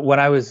 So when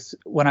I was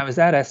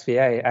at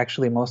SVA,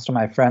 actually most of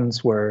my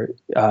friends were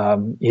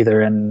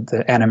either in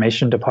the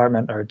animation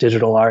department or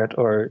digital art,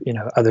 or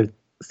other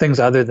things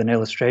other than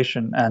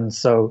illustration. And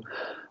so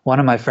one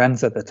of my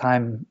friends at the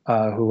time,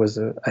 who was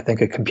I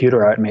think a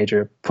computer art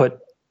major, put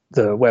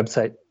the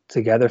website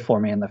together for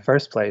me in the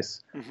first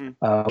place, Hmm.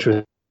 which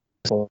was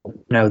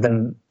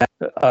then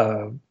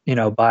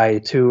by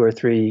 2 or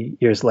 3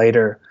 years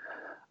later,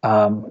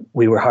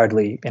 we were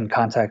hardly in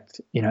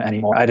contact,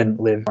 anymore. I didn't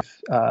live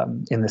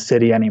in the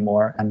city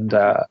anymore, and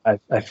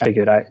I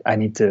figured I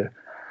need to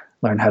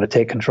learn how to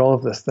take control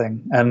of this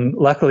thing. And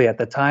luckily, at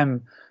the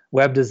time,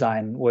 web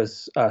design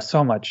was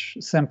so much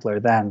simpler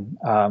then,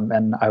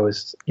 and I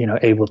was,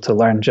 able to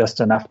learn just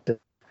enough to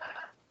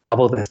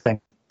cobble this thing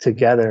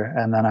together.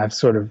 And then I've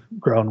sort of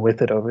grown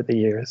with it over the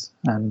years,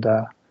 and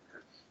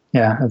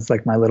yeah, it's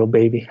like my little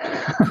baby.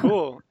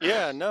 Cool.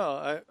 Yeah,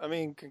 no, I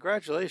mean,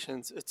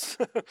 congratulations. It's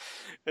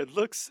it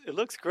looks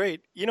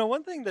great.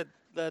 One thing that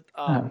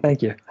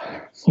Thank you.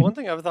 one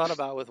thing I've thought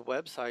about with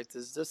websites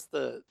is just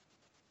the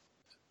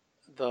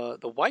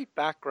white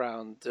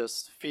background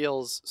just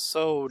feels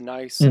so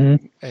nice Hmm.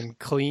 and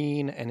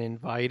clean and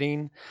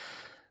inviting.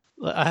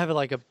 I have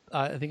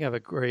I think I have a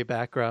gray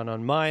background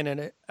on mine,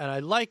 and I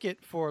like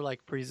it for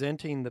like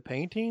presenting the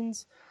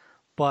paintings,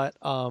 but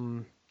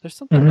there's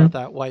something about Hmm.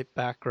 that white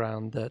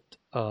background that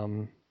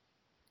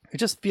it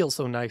just feels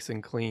so nice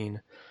and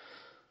clean.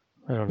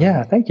 I don't know.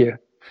 Yeah, thank you.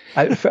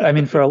 I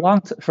mean, for a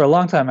long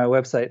time, my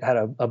website had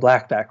a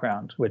black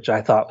background, which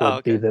I thought Oh,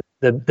 would be okay.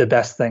 the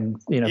best thing,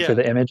 for Yeah,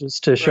 the images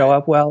to show right.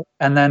 up well.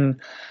 And then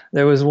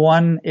there was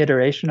one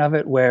iteration of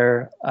it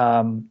where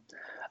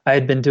I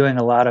had been doing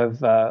a lot of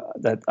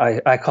that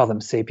I call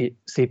them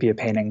sepia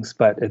paintings,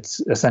 but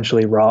it's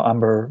essentially raw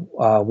umber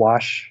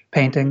wash Hmm.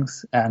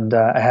 paintings. And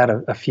I had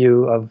a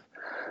few of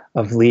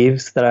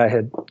leaves that I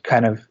had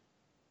kind of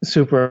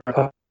super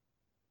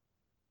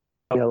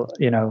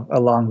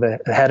along the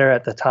header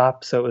at the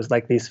top. So it was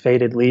like these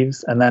faded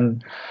leaves. And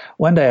then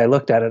one day I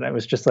looked at it and it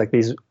was just like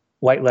these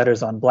white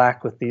letters on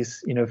black with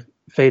these,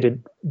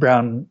 faded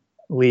brown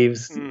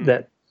leaves Mm,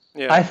 that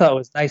yeah. I thought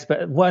was nice.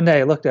 But one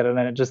day I looked at it and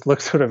it just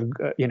looked sort of,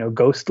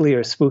 ghostly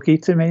or spooky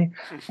to me.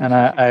 And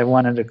I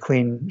wanted a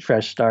clean,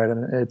 fresh start.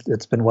 And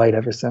it's been white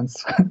ever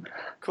since.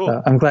 Cool.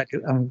 So I'm glad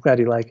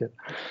you like it.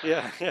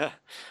 Yeah, yeah.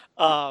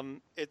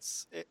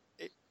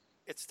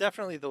 It's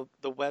definitely the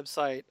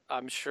website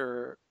I'm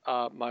sure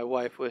my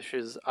wife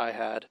wishes I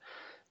had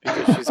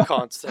because she's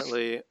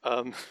constantly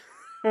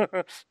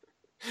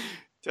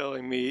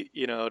telling me,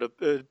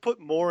 to put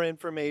more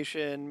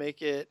information,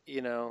 make it,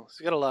 she's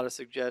got a lot of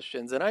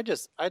suggestions, and I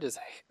just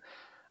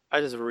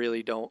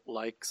really don't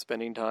like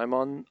spending time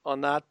on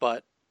that,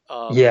 but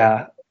um,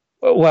 Yeah.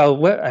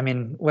 Well, I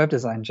mean, web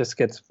design just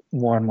gets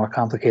more and more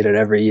complicated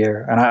every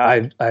year, and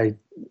I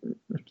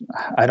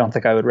don't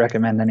think I would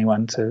recommend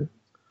anyone to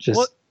what?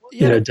 just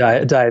Yeah,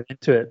 dive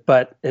into it.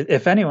 But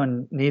if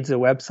anyone needs a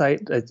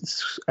website,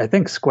 I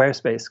think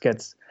Squarespace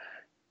gets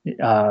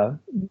uh,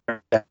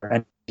 better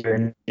and easier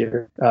and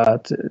easier,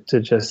 to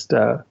just.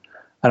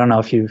 I don't know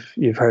if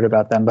you've heard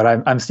about them, but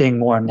I'm seeing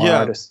more and more yeah.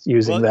 artists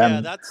using Well,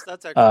 yeah, them. that's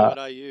actually Uh, what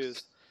I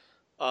use.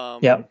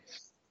 yeah, Um,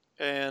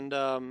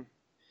 and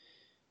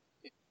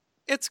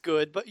it's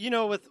good, but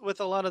with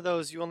a lot of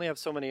those, you only have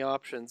so many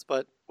options.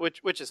 But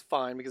which is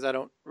fine because I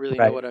don't really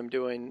know right. what I'm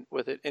doing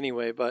with it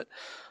anyway. But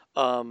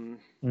um,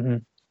 Hmm.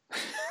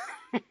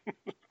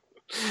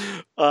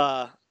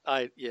 I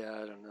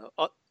don't know.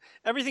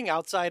 Everything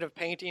outside of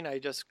painting, I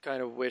just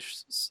kind of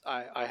wish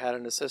I had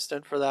an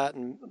assistant for that,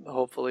 and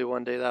hopefully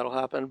one day that'll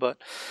happen. But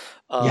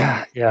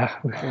Yeah, um, yeah.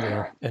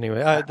 yeah.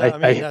 Anyway, I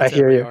mean I that's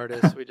hear every you.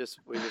 artist. We just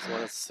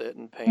want to sit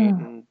and paint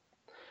and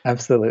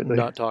Absolutely.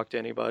 not talk to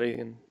anybody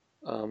and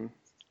um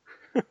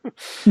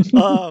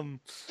um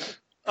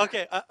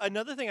okay,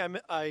 another thing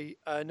I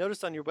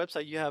noticed on your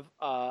website, you have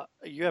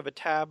a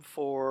tab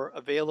for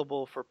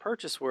available for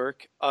purchase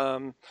work,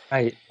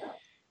 Right.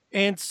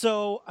 and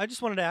so I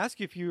just wanted to ask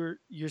you if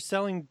you're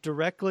selling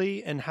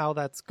directly and how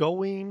that's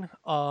going.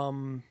 Yeah,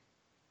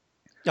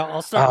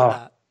 I'll start with Oh,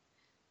 that.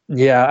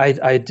 yeah,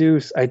 I do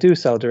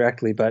sell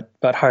directly, but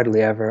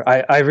hardly ever.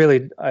 I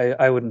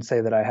wouldn't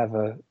say that I have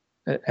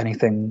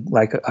anything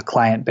like a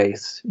client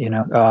base.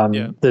 Yeah.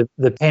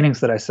 The paintings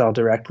that I sell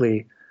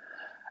directly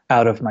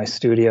out of my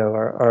studio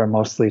are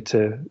mostly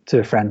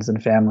to friends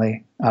and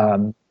family,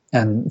 and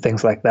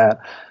things like that.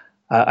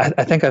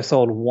 I think I've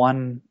sold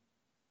one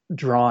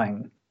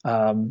drawing,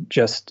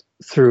 just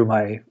through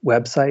my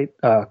website,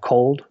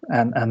 cold,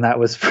 and that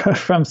was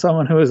from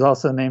someone who was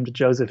also named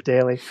Joseph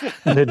Daly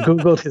and had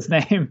Googled his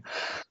name,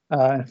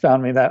 and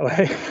found me that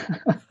way.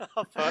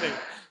 How funny.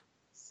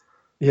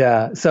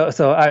 Yeah, so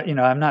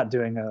I'm not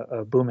doing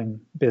a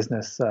booming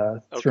business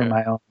through Okay.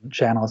 my own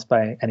channels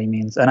by any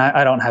means, and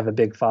I don't have a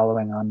big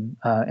following on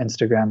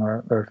Instagram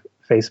or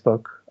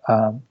Facebook.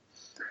 Um,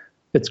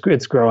 it's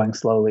growing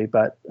slowly,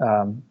 but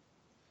I'm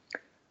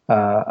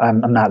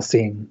not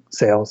seeing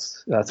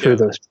sales through Yeah.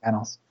 those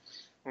channels.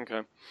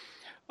 Okay.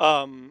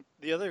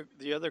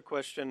 The other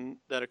question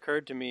that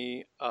occurred to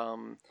me,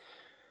 I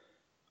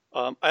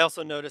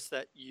also noticed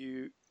that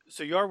you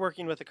are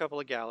working with a couple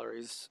of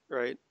galleries,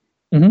 right?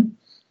 Hmm.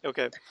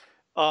 Okay.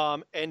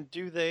 And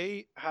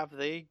have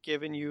they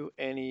given you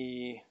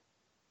any,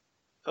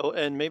 oh,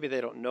 and maybe they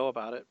don't know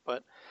about it,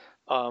 but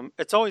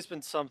it's always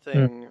been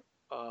something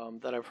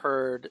that I've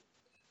heard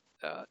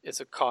is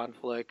a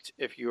conflict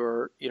if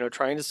you're,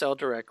 trying to sell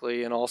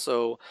directly and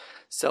also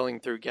selling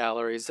through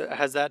galleries.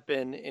 Has that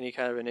been any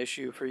kind of an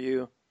issue for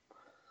you?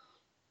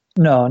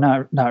 No,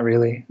 not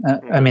really.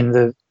 I mean,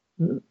 the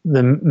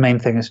main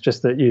thing is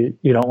just that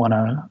you don't want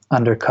to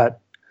undercut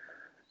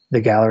the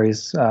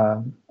galleries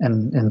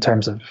in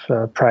terms of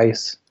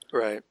price.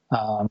 Right.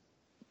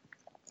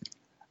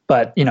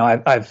 But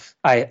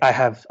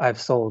I've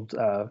sold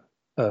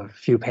a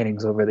few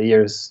paintings over the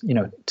years,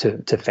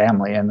 to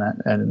family,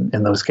 and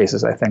in those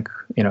cases, I think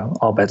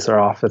all bets are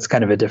off. It's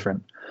kind of a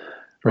different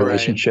Right.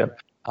 relationship.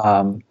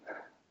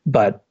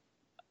 But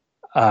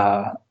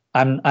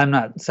I'm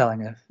not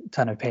selling a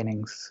ton of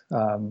paintings,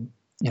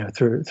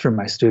 through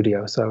my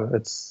studio, so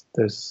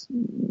there's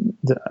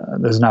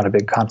not a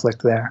big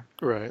conflict there.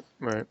 Right.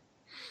 Right.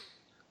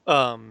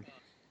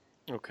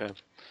 Okay.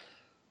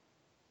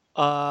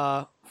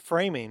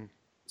 Framing. Mm.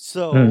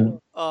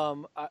 So,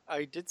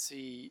 I did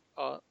see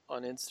on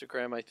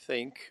Instagram, I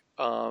think,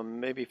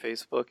 maybe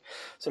Facebook,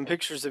 some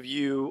pictures of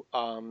you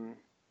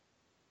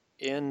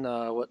in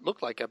what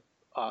looked like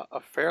a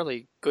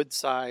fairly good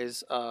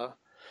size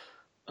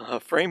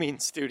framing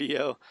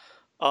studio.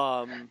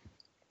 Um,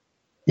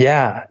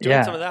 Yeah,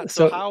 doing some of yeah. that.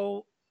 So So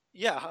how?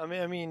 Yeah,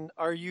 I mean,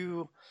 are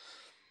you?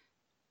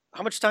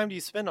 How much time do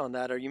you spend on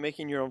that? Are you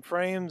making your own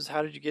frames?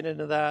 How did you get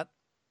into that?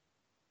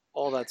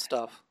 All that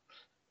stuff.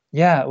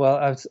 yeah,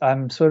 well,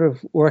 I'm sort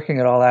of working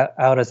it all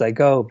out as I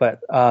go, but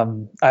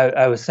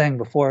I was saying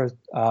before,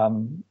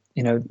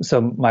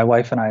 so my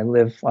wife and I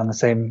live on the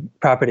same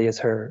property as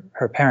her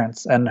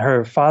parents, and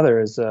her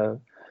father is a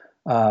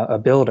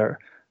builder.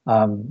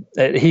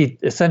 He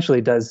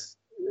essentially does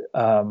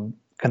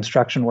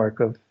construction work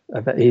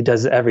he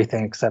does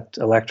everything except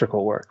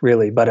electrical work,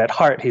 really. But at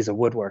heart, he's a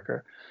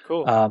woodworker.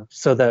 Cool.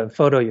 So the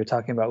photo you're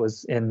talking about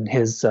was in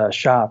his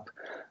shop,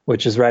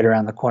 which is right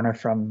around the corner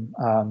from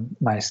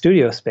my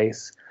studio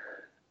space.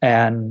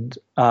 And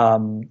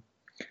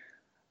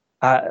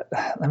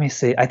let me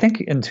see. I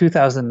think in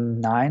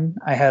 2009,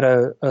 I had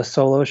a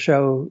solo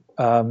show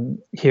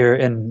here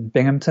in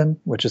Binghamton,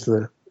 which is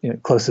the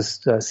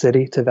closest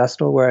city to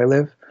Vestal, where I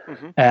live.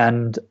 Mm-hmm.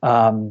 And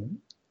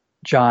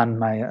John,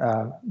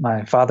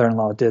 my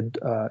father-in-law,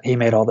 he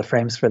made all the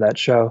frames for that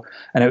show,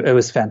 and it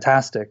was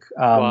fantastic.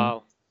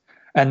 Wow.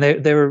 And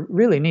they were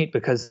really neat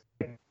because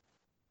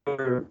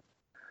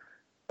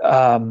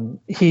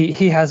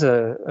he has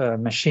a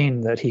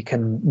machine that he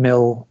can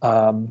mill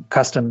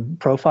custom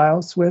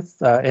profiles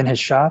with in his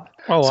shop.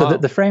 Oh So that wow.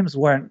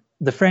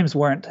 the frames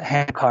weren't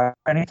hand carved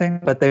or anything,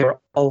 but they were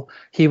all.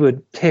 He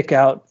would pick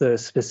out the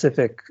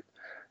specific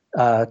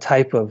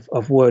type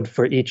of wood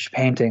for each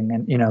painting,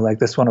 and like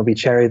this one will be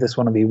cherry, this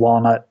one will be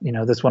walnut,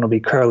 this one will be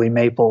curly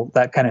maple,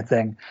 that kind of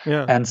thing.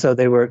 Yeah. And so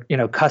they were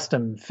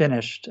custom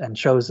finished and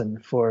chosen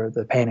for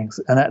the paintings,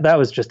 and that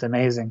was just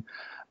amazing.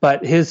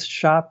 But his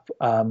shop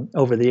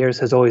over the years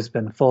has always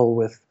been full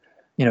with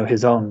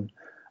his own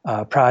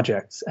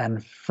projects,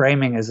 and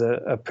framing is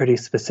a pretty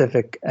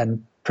specific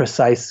and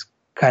precise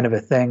kind of a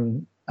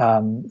thing.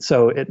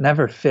 So it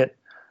never fit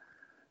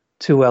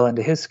too well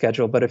into his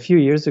schedule. But a few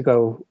years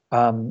ago,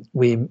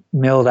 we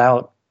milled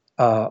out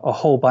a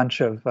whole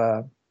bunch of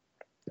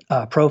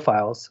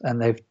profiles,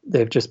 and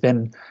they've just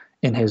been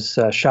in his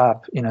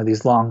shop.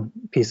 These long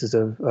pieces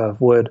of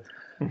wood.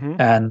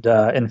 Mm-hmm. And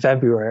in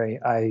February,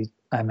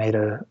 I made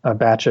a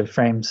batch of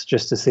frames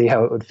just to see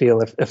how it would feel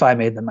if I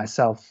made them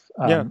myself.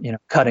 Yeah.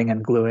 Cutting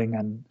and gluing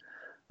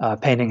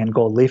and painting and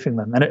gold leafing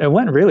them, and it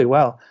went really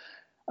well.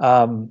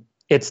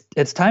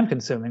 It's time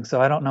consuming,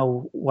 so I don't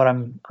know what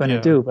I'm going to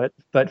Yeah. do.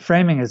 But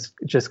framing is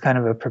just kind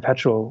of a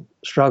perpetual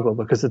struggle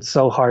because it's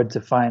so hard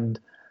to find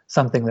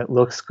something that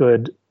looks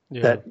good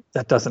Yeah.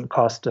 that doesn't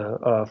cost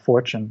a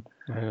fortune.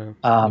 Yeah.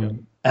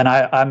 And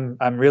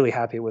I'm really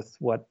happy with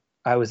what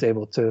I was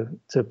able to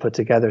put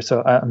together.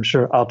 So I'm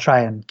sure I'll try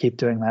and keep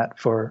doing that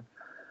for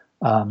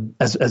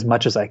as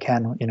much as I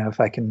can. If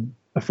I can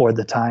afford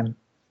the time.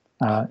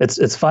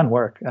 It's fun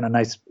work and a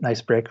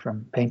nice break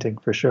from painting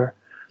for sure.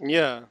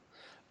 Yeah.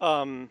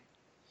 Um,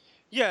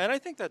 yeah, and I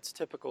think that's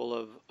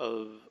typical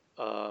of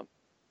uh,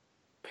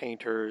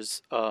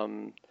 painters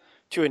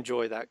to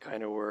enjoy that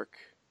kind of work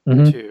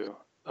Hmm. too.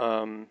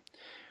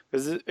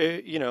 Because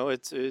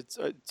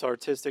it's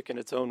artistic in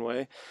its own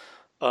way,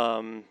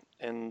 and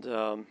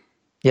I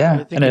Yeah,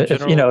 think and in if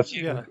you know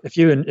general,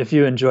 yeah. if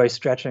you enjoy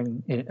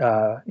stretching,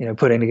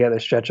 putting together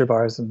stretcher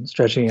bars and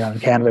stretching it on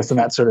canvas and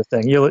that sort of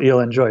thing, you'll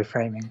enjoy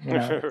framing.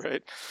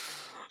 Right.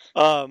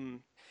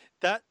 Um,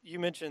 that you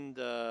mentioned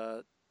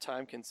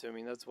time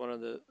consuming. That's one of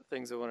the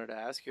things I wanted to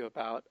ask you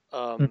about.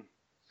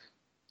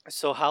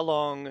 So how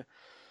long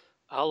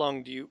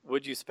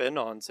would you spend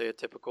on, say, a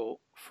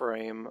typical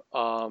frame?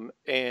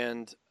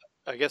 And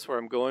I guess where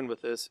I'm going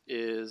with this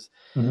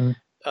Mm-hmm.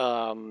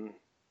 um,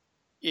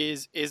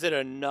 is it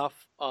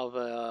enough of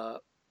a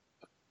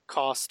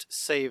cost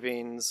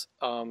savings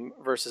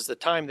versus the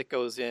time that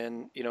goes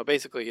in?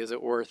 Basically, is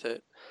it worth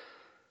it?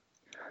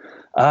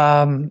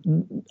 Um,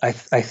 I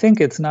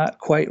think it's not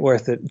quite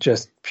worth it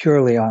just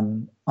purely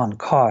on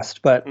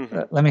cost. But Hmm.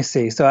 let me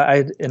see. So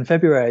in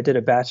February I did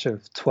a batch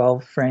of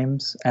 12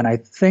 frames, and I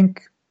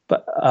think,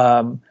 but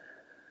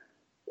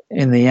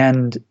in the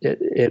end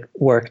it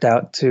worked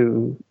out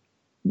to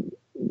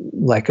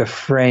like a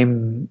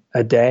frame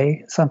a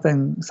day,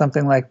 something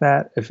like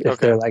that. If Okay.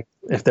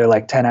 they're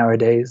like 10-hour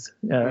days,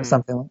 Mm.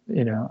 something,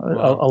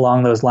 Wow.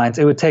 along those lines.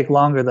 It would take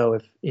longer though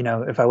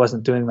if I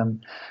wasn't doing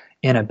them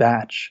in a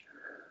batch.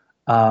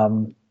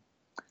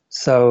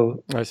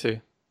 So I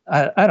see.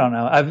 I don't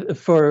know.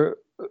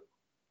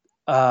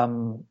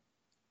 Um,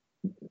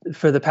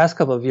 for the past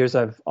couple of years,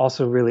 I've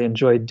also really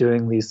enjoyed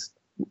doing these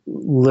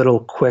little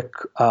quick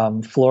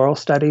floral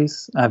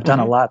studies. I've done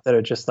a lot that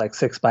are just like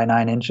 6 by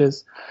 9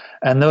 inches,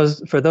 and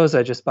those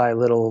I just buy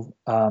little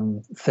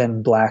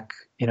thin black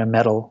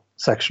metal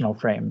sectional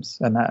frames,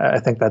 and I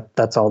think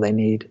that's all they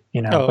need.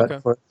 Oh, But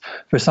okay.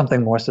 for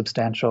something more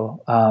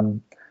substantial,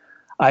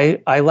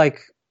 I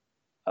like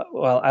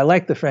I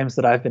like the frames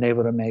that I've been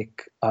able to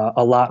make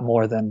a lot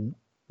more than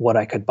what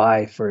I could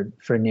buy for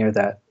near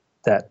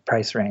that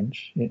price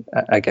range,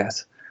 I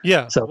guess.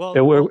 Yeah. So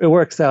it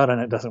works out and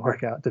it doesn't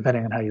work out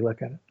depending on how you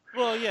look at it.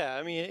 Well, yeah.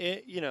 I mean,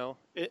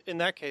 in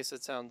that case,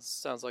 it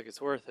sounds like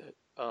it's worth it.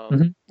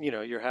 Hmm.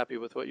 You're happy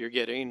with what you're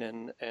getting,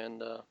 and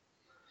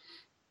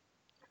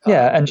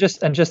Yeah, um, and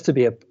just to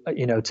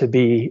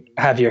be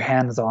have your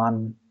hands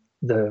on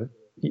the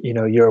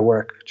your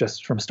work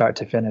just from start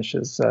to finish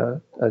is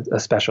a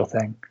special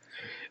thing.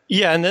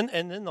 yeah, and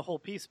then the whole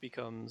piece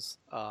becomes,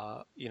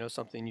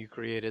 something you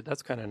created.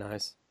 That's kind of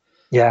nice,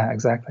 Yeah,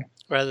 exactly.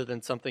 rather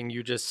than something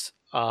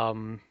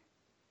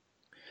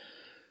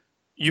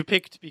you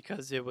picked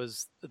because it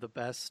was the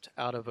best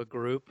out of a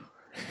group,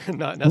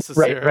 not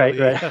Right, right, necessarily.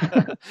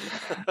 right,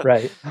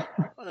 right.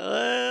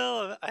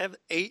 Well, I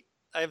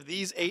have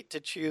these 8 to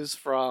choose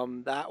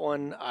from. That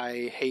one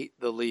I hate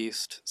the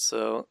least.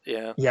 So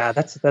yeah, Yeah,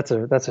 that's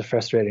a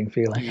frustrating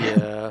feeling.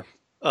 yeah.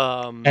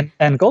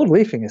 And gold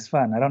leafing is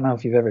fun. I don't know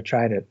if you've ever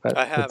tried it, but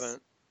I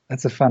haven't.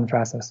 it's a fun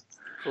process.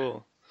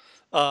 Cool.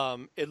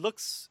 It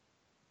looks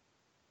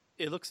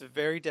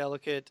very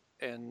delicate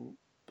and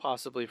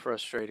possibly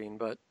frustrating,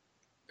 but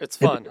it's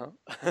fun,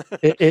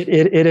 It huh?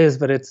 it is,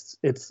 but it's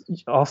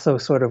also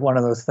sort of one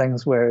of those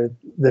things where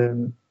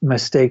the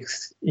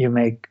mistakes you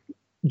make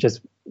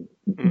just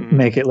Mm.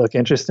 make it look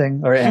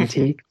interesting or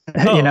antique.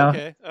 you Oh, know,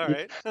 okay. All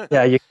right.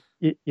 yeah,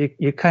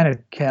 you kind of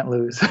can't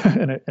lose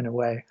in a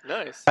way.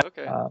 Nice.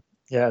 Okay. Uh,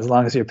 yeah, as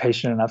long as you're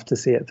patient enough to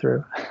see it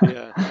through.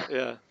 Yeah.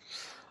 Yeah.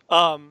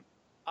 Um,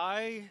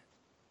 I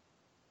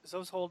so I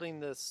was holding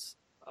this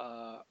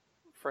uh,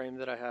 frame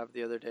that I have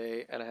the other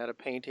day, and I had a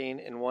painting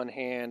in one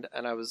hand,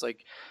 and I was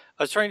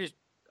trying to,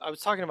 I was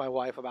talking to my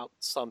wife about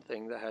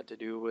something that had to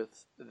do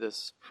with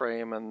this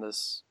frame and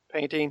this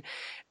painting,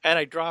 and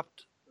I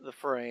dropped the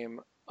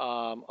frame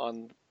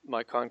on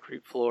my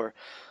concrete floor.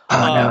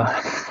 Oh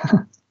no.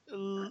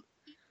 Um,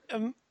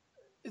 l-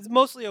 it's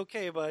mostly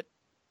okay, but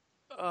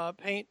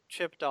paint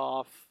chipped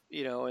off,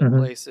 in Hmm.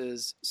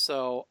 places.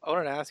 So I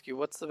wanted to ask you,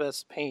 what's the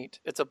best paint?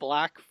 It's a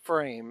black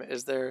frame.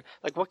 Is there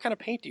what kind of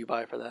paint do you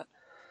buy for that?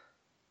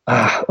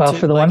 Well, To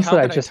for the ones how that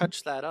I can I just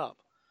touch that up?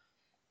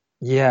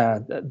 yeah,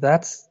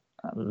 that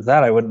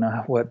I wouldn't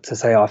know what to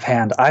say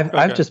offhand. I've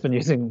Okay. just been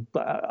using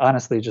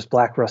honestly just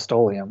black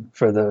Rust-Oleum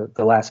for the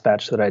last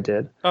batch that I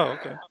did. Oh,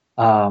 okay.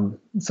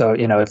 So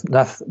it's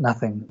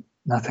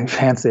nothing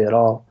fancy at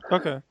all.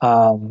 Okay.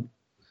 Um,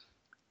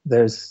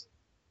 there's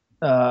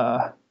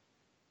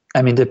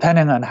I mean,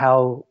 depending on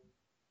how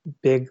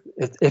big,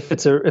 if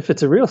it's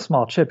a real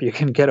small chip, you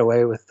can get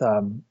away with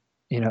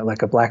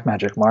like a black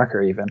magic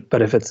marker even.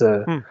 But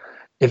Hmm.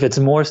 if it's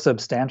more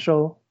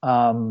substantial,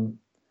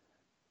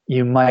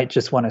 you might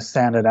just want to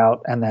sand it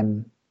out and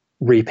then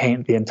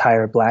repaint the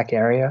entire black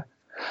area.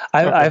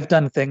 Okay. I've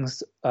done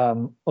things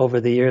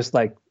over the years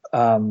like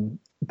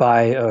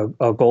buy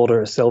a gold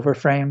or a silver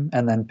frame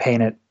and then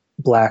paint it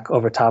black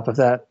over top of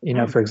that.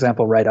 Hmm. For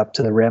example, right up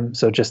to the rim.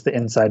 So just the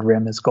inside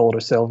rim is gold or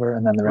silver,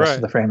 and then the rest of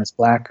Right. the frame is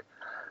black.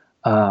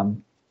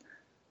 Um,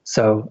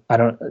 so I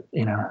don't,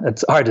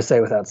 it's hard to say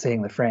without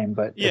seeing the frame,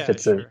 but if Yeah.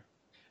 it's a Sure.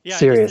 Yeah. I just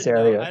serious didn't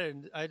know. area,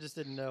 I just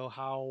didn't know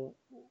how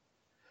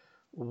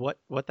what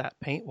that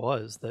paint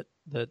was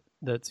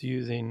that's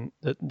using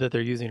that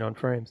they're using on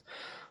frames.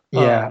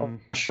 yeah, Um.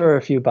 sure.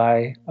 If you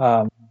buy,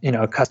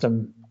 a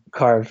custom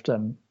carved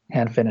and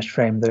hand finished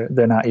frame,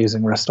 they're not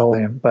using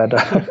Rust-Oleum, but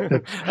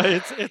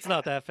It's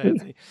not that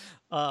fancy.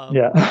 Um,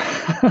 yeah.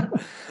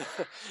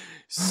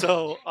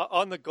 so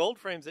on the gold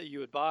frames that you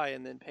would buy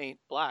and then paint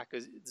black,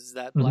 is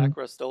that Hmm. black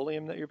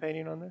Rust-Oleum that you're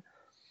painting on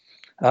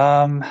there?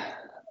 Um,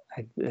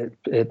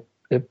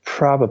 it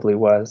probably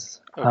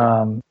was.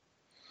 Okay.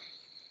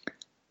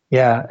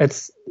 Yeah,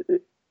 it's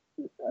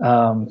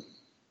um,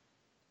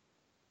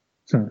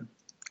 hmm.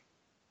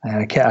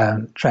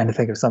 I'm trying to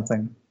think of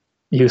something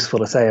useful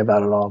to say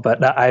about it all,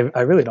 but I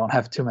really don't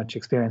have too much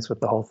experience with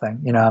the whole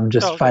thing. I'm Oh,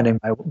 just okay. finding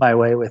my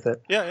way with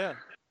it. Yeah,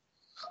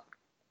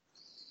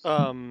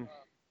 yeah.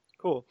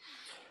 Cool.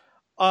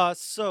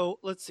 So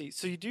let's see.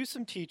 So you do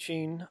some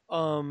teaching,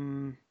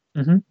 Hmm.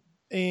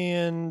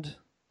 and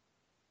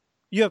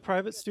you have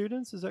private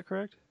students, is that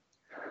correct?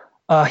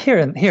 Here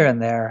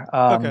and there.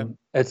 Okay.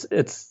 It's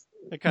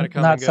They kind of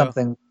come and not go.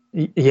 something.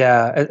 Yeah,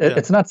 Yeah.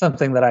 it's not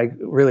something that I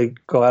really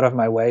go out of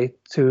my way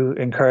to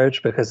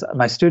encourage because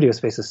my studio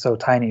space is so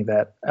tiny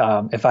that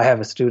if I have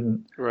a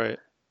student Right.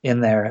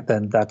 in there,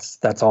 then that's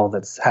all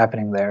that's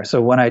happening there.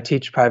 So when I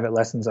teach private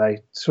lessons, I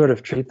sort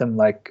of treat them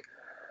like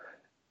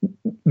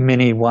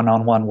mini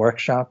one-on-one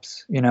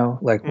workshops. Like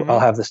I'll Mm-hmm.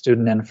 have the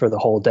student in for the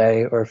whole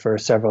day or for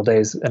several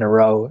days in a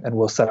row, and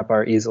we'll set up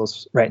our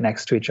easels right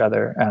next to each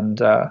other and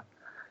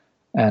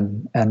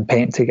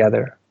paint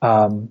together.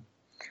 But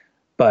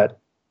That's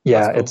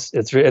yeah,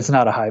 cool. it's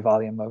not a high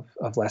volume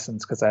of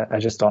lessons because I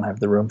just don't have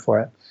the room for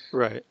it.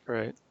 Right.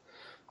 Right.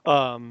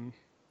 Um,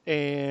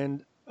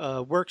 and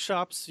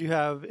workshops, you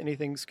have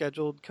anything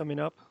scheduled coming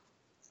up?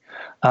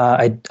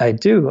 I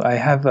do. I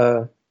have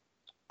a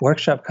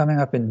workshop coming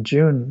up in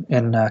June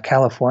in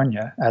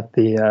California at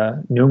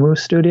the Numu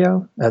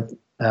studio at the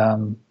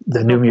Oh,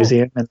 new cool.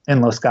 museum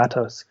in Los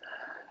Gatos.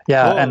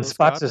 Yeah, Oh, and Los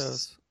Gatos.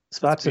 That's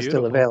spots are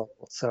still beautiful.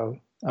 available. So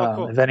Oh,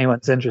 cool. if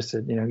anyone's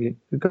interested, you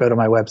go to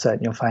my website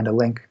and you'll find a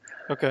link.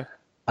 Okay.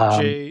 Um,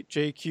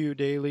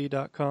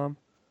 jqdaily.com.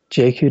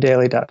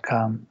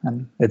 jqdaily.com,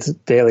 and it's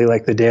daily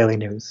like the daily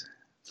news.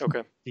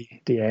 Okay.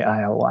 Daily.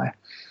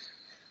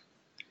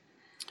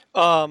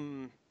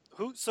 Um,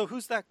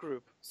 who's that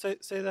group? Say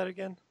that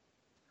again.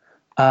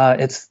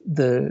 It's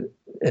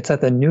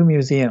at the new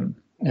museum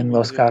New in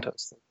Los museum.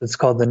 Gatos. It's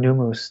called the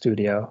Numu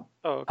Studio.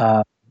 Oh,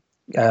 okay.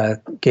 Uh,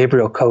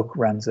 Gabriel Koch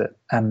runs it,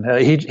 and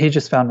he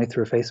just found me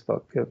through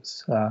Facebook. It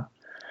was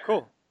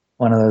Cool.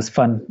 one of those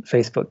fun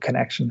Facebook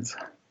connections.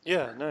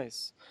 Yeah,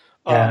 nice.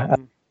 Yeah,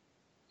 Um,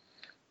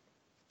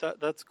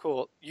 that's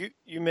cool.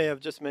 You may have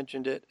just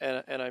mentioned it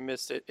and I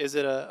missed it. Is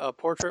it a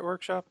portrait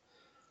workshop?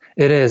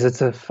 it is.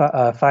 It's a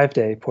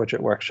 5-day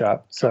portrait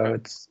workshop. So Okay.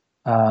 it's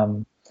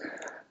um,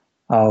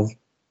 I'll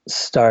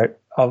start.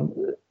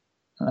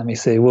 Let me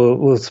see.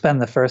 We'll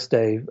spend the first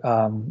day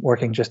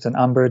working just in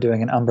umber,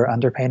 doing an umber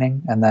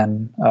underpainting, and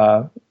then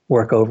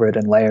work over it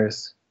in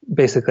layers.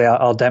 Basically,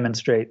 I'll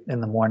demonstrate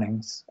in the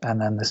mornings, and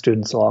then the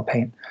students will all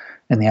paint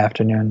in the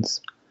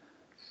afternoons.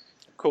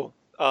 Cool.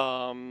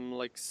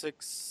 Like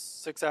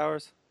six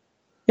hours?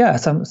 Yeah,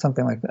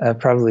 something like that.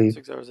 Probably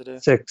 6 hours a day.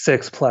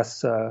 six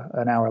plus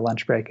an hour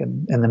lunch break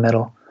in the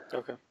middle.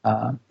 Okay.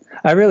 Um,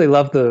 I really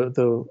love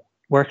the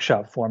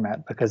workshop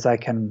format because I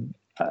can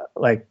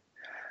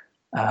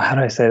how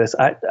do I say this?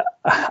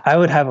 I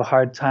would have a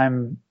hard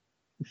time.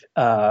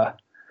 Uh,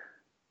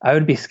 I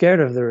would be scared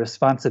of the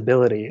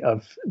responsibility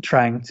of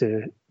trying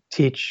to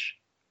teach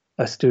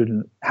a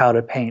student how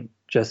to paint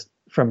just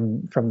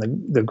from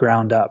the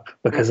ground up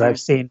because Mm-hmm. I've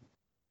seen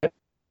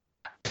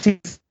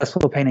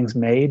successful paintings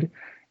made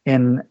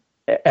in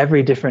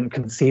every different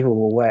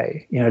conceivable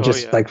way. Oh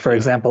Just yeah. like, for Yeah.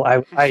 example,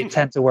 I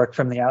tend to work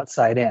from the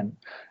outside in,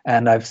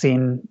 and I've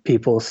seen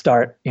people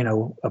start,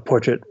 a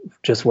portrait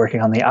just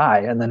working on the eye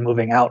and then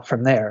moving out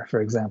from there,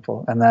 for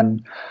example, and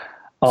then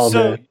all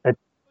So the,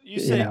 you you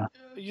say know,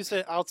 you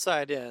say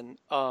outside in.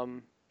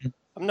 I'm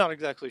not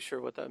exactly sure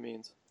what that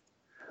means.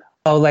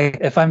 oh, like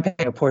if I'm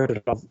painting a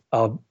portrait,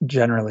 I'll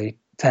generally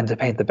tend to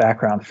paint the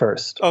background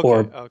first Okay. or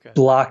Okay.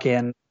 block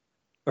in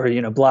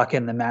block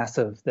in the mass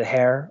of the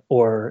hair,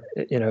 or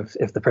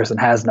if the person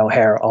has no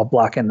hair, I'll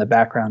block in the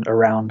background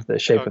around the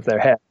shape of Okay. their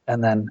head,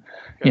 and then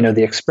Gotcha.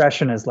 the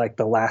expression is like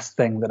the last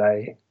thing that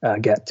I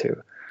get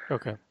to,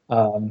 Okay.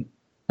 um,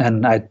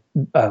 and I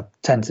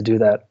tend to do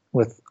that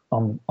with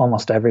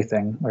almost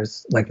everything.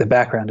 Whereas like the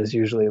background is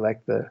usually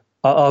like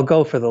I'll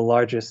go for the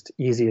largest,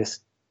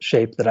 easiest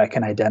shape that I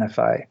can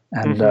identify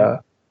and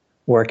Mm-hmm.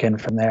 work in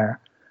from there.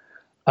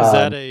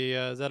 Um,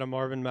 Is that a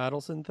Marvin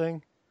Mattelson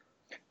thing?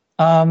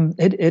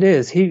 it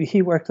is.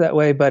 He worked that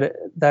way, but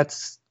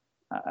that's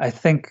I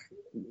think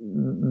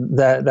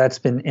that's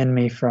been in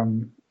me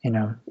from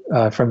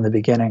the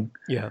beginning.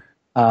 Yeah.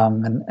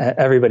 And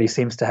everybody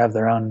seems to have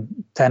their own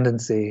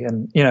tendency,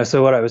 and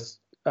so what I was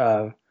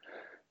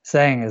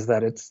saying is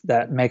that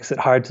that makes it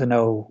hard to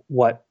know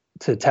what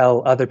to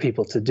tell other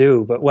people to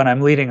do. But when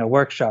I'm leading a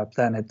workshop,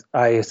 then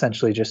I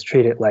essentially just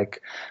treat it like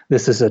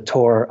this is a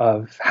tour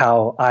of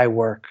how I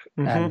work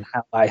Mm-hmm. and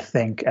how I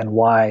think and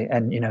why,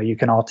 and you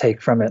can all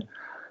take from it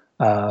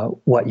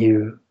what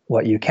you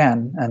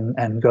can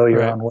and go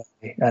your Right. own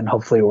way, and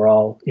hopefully we're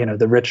all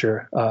the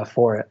richer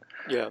for it.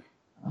 Yeah.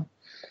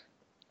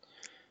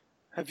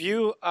 Have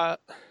you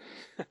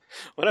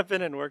when I've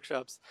been in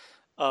workshops,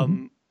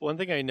 Mhm. one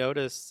thing I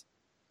notice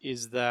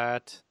is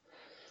that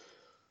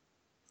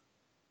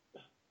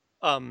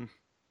um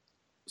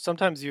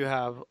sometimes you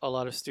have a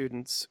lot of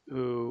students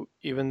who,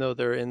 even though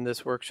they're in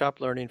this workshop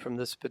learning from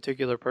this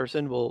particular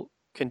person, will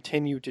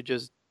continue to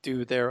just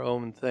do their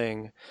own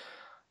thing.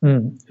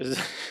 Mm. Is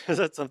is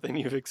that something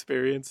you've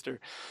experienced or?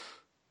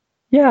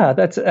 Yeah,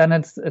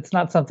 it's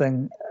not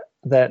something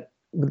that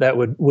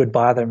would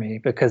bother me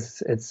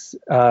because it's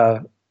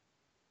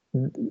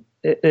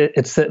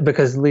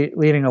because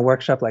leading a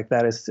workshop like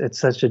that is it's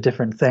such a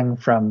different thing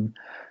from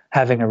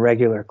having a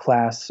regular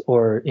class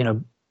or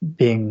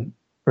being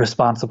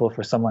responsible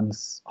for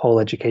someone's whole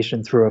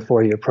education through a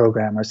 4-year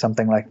program or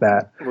something like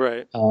that.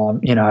 Right.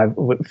 I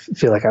would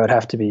feel like I would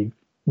have to be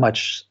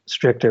much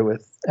stricter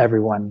with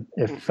everyone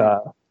if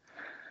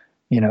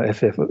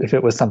if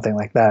it was something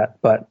like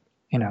that. But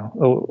a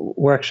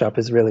workshop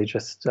is really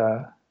just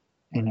I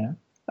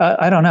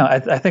don't know.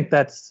 I think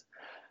that's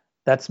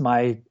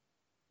my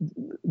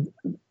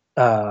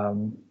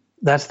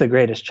that's the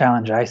greatest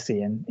challenge I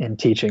see in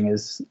teaching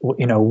is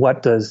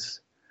what does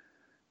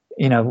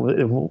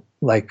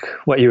like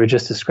what you were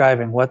just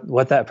describing,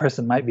 what that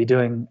person might be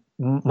doing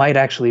might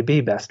actually be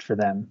best for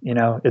them.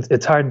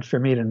 It's hard for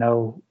me to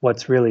know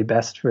what's really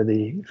best for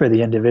the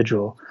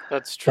individual.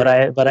 That's true.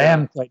 But I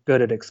am quite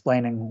good at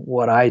explaining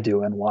what I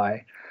do and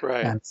why.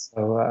 Right. And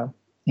so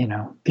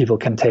people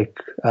can take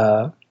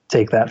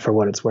that for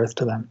what it's worth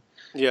to them.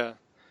 Yeah.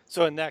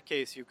 So in that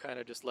case, you kind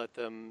of just let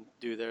them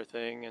do their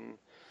thing and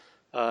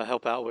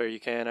help out where you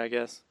can, I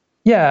guess.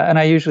 Yeah, and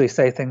I usually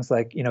say things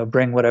like,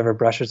 bring whatever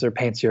brushes or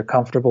paints you're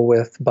comfortable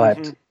with,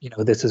 but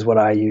this is what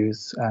I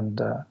use, and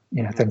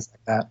things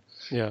like that.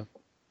 Yeah.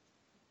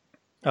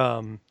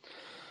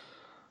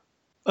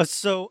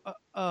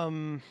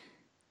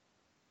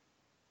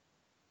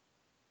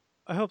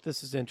 I hope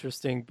this is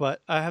interesting,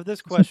 but I have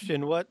this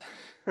question: what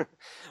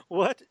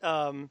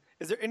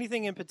is there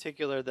anything in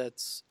particular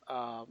that's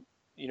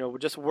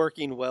just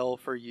working well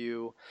for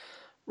you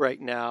right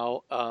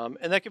now,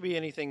 and that could be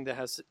anything that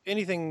has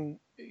anything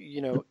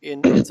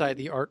inside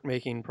the art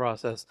making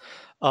process,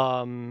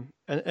 and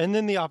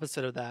then the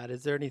opposite of that,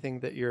 is there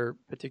anything that you're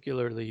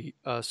particularly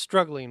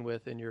struggling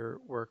with in your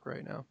work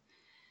right now?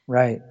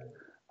 Right.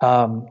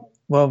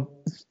 Well,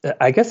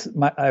 I guess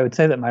I would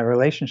say that my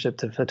relationship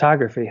to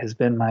photography has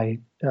been my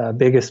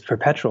biggest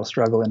perpetual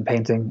struggle in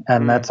painting,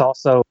 and that's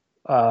also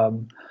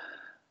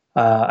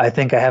I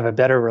think I have a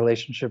better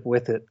relationship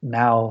with it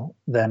now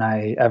than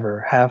I ever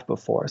have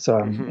before. So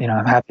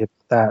I'm happy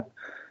about that.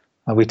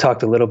 We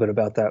talked a little bit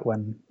about that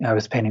when I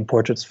was painting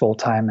portraits full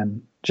time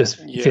and just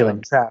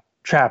feeling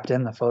trapped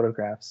in the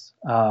photographs.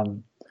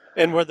 And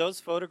were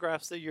those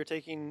photographs that you're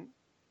taking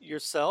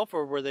yourself,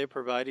 or were they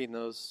providing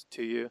those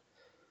to you?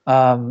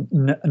 No,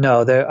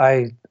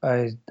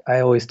 I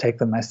always take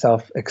them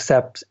myself,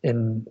 except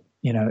in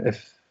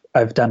if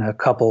I've done a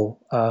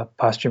couple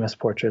posthumous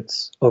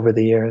portraits over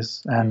the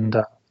years, and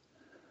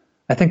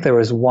I think there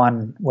was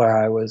one where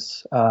I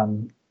was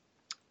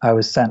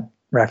sent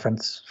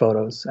reference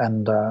photos,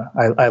 and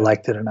I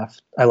liked it enough.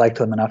 I liked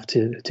them enough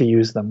to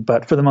use them,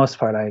 but for the most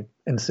part, I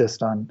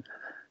insist on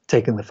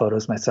taking the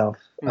photos myself,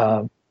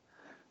 so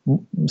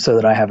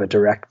that I have a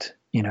direct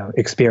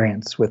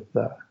experience with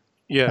the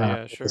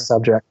sure. the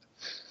subject.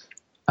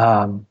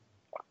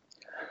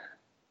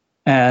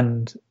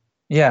 And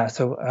yeah,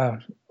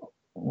 so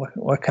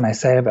what can I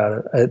say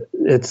about it?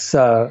 It's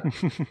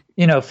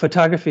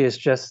photography is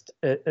just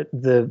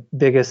the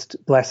biggest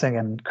blessing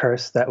and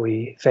curse that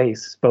we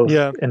face, both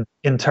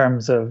in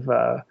terms of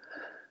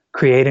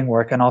creating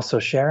work and also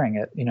sharing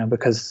it.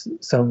 Because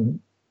you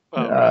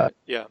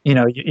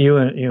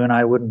and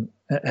I wouldn't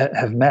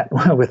have met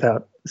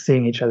without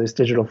seeing each other's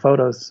digital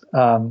photos.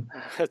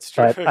 That's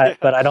true.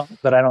 But I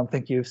don't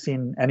think you've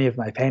seen any of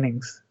my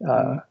paintings.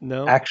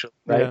 No, actually,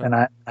 right? Yeah. And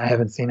I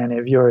haven't seen any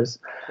of yours.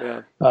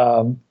 Yeah.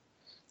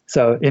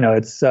 So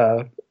it's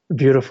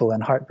beautiful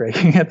and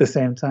heartbreaking at the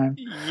same time.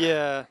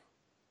 Yeah.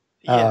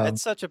 Yeah,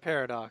 it's such a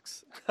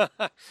paradox.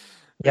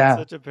 Yeah,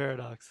 such a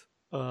paradox.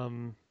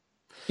 So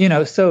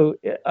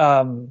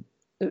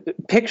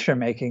picture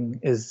making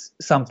is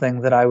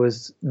something that I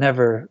was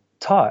never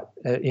taught,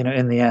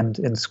 in the end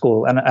in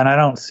school, and I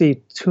don't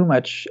see too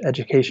much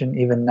education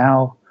even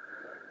now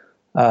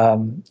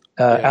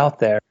out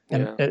there.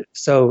 And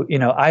so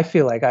I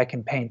feel like I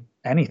can paint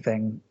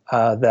anything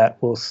that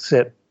will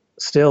sit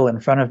still in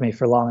front of me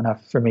for long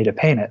enough for me to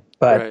paint it.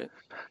 But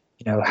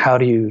how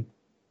do you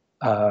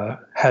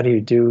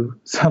do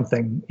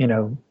something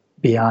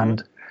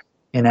beyond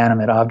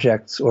inanimate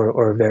objects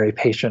or very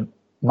patient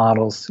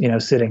models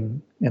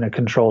sitting in a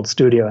controlled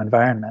studio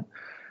environment?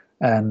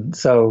 And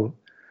so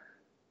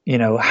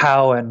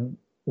how and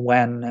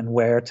when and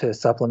where to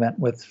supplement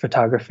with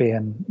photography,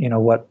 and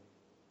what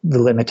the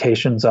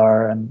limitations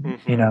are, and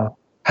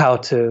how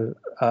to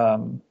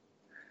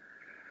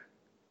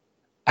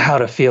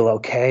feel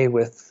okay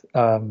with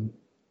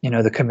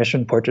the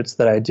commission portraits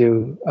that I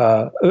do,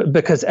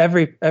 because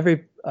every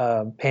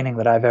painting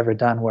that I've ever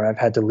done where I've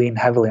had to lean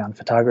heavily on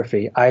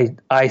photography,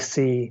 I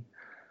see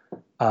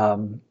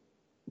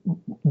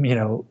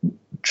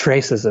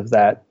traces of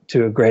that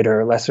to a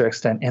greater or lesser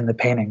extent in the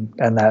painting,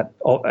 and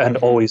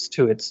always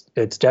to its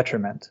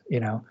detriment,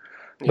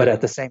 but at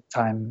the same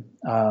time,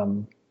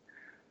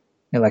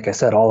 like I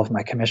said, all of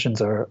my commissions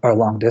are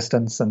long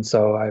distance, and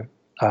so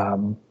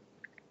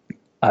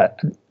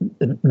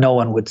no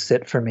one would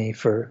sit for me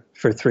for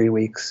 3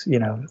 weeks,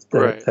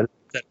 that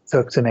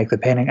took to make the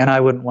painting, and I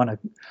wouldn't want to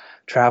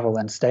travel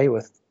and stay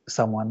with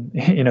someone,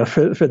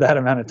 for that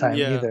amount of time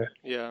either.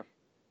 Yeah.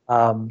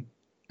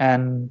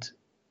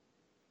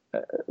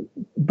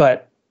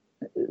 But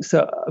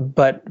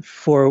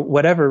for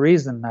whatever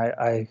reason,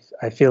 I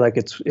feel like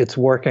it's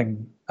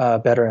working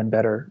better and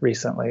better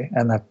recently,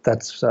 and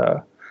that's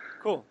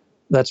cool.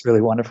 That's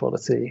really wonderful to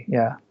see.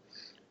 Yeah.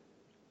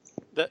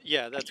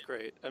 That's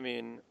great. I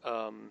mean,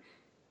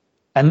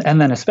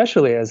 and then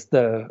especially as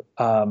the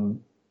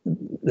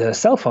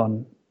cell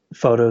phone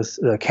photos,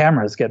 the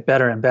cameras get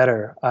better and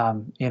better.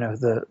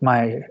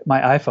 My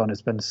iPhone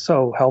has been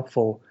so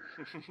helpful.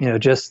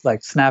 Just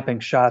like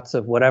snapping shots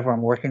of whatever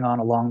I'm working on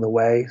along the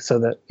way, so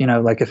that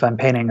like if I'm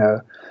painting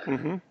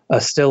mm-hmm. a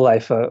still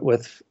life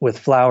with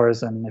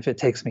flowers, and if it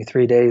takes me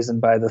 3 days,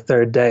 and by the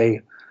third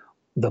day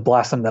the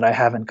blossom that I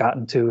haven't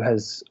gotten to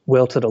has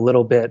wilted a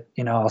little bit,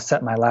 I'll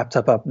set my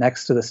laptop up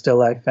next to the still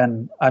life,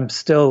 and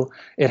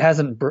it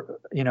hasn't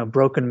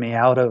broken me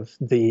out of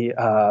the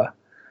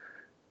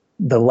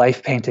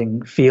life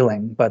painting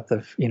feeling, but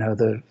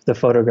the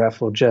photograph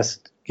will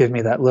just give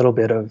me that little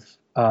bit of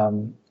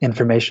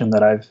information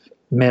that I've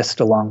missed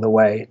along the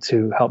way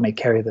to help me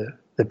carry the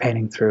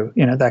painting through,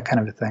 that kind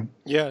of a thing.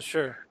 Yeah,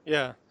 sure.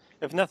 Yeah.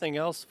 If nothing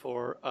else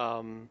for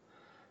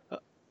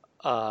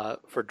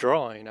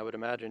drawing, I would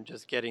imagine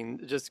just getting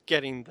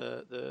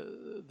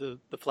the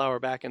flower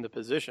back into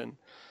position.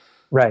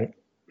 Right.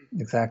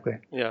 Exactly.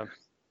 Yeah.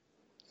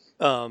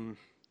 Cool.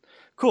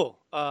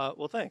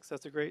 Well, thanks.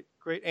 That's a great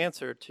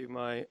answer to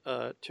my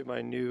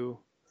new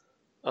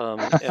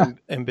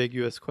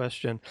ambiguous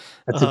question.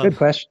 That's a good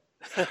question.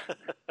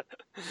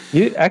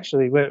 You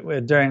actually,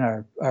 during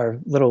our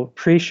little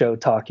pre-show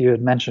talk, you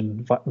had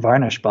mentioned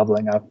varnish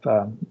bubbling up.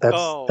 That's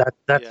a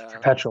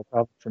perpetual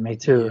problem for me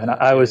too. And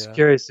I was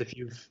curious if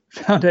you've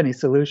found any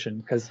solution,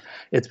 because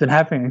it's been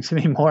happening to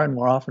me more and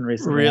more often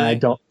recently. Really? And I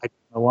don't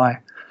know why.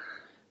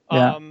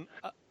 Yeah.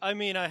 I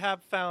mean, I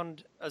have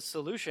found a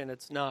solution.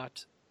 It's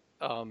not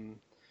a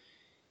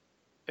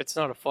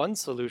fun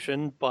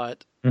solution,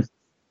 but I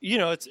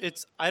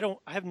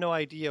have no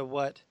idea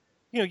what,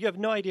 you have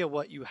no idea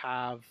what you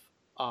have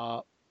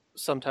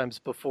sometimes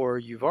before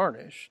you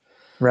varnish.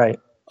 Right.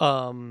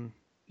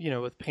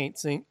 With paint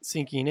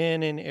sinking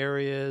in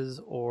areas,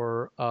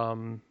 or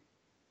and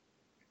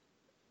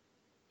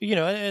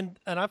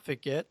I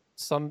forget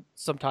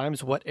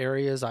sometimes what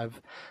areas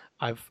I've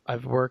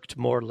worked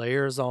more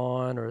layers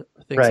on, or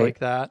things like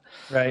that.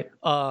 Right.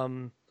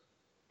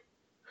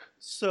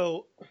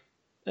 So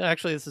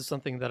actually, this is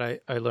something that I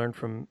learned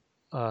from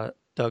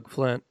Doug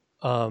Flint,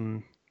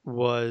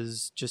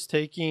 was just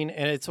taking,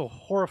 and it's a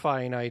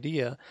horrifying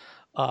idea,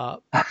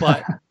 but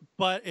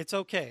it's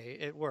okay.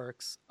 It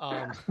works.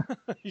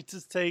 You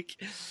just take,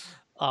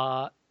 get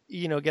a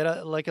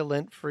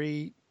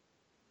lint-free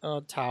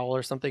towel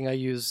or something. I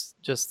use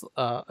just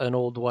an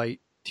old white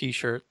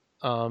T-shirt,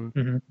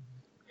 Mm-hmm.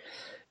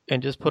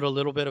 and just put a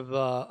little bit of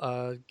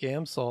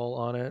Gamsol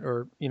on it,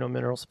 or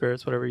mineral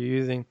spirits, whatever you're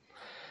using.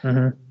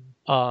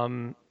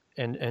 Mm-hmm.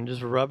 And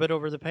just rub it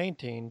over the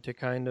painting to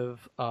kind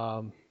of,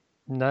 I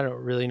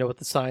don't really know what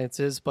the science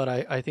is, but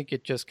I think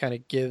it just kind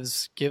of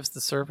gives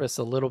the surface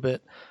a little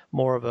bit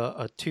more of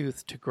a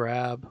tooth to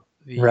grab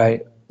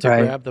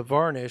grab the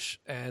varnish,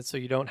 and so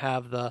you don't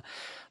have the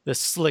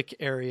slick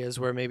areas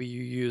where maybe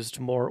you used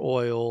more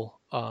oil.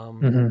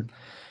 Mm-hmm.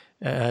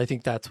 And I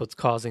think that's what's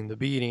causing the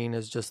beading,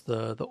 is just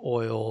the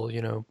oil,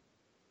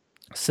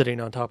 sitting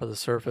on top of the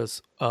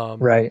surface.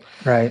 Right.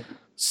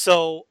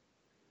 So,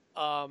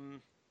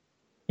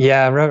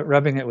 yeah,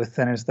 rubbing it with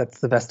thinners, that's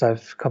the best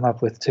I've come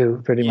up with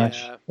too, pretty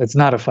much. It's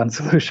not a fun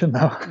solution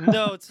though.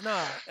 No, it's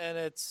not. And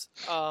it's,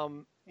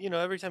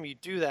 every time you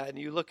do that and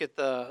you look at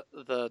the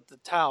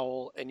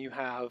towel and you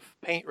have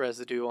paint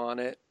residue on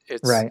it,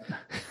 it's right.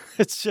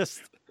 It's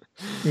just,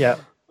 yeah.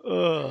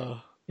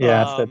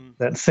 Yeah, it's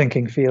that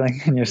sinking feeling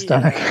in your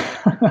stomach.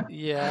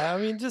 Yeah, I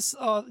mean, just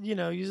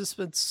you just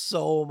spend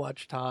so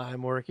much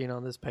time working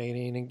on this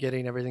painting and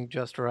getting everything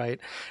just right,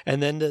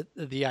 and then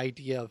the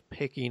idea of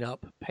picking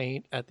up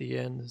paint at the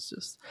end is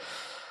just,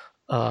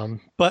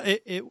 but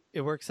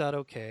it works out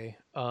okay.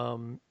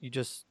 You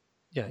just,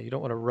 you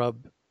don't want to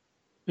rub.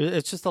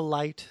 It's just a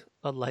light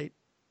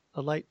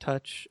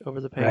touch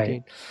over the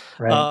painting.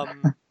 Right.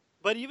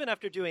 But even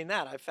after doing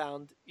that, I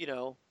found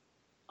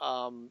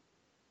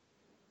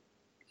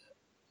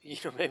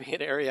maybe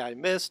an area I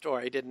missed, or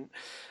I didn't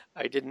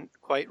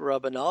quite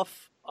rub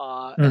enough,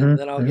 and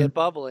then I'll get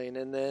bubbling,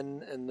 and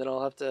then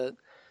I'll have to,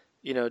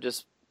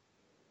 just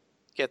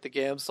get the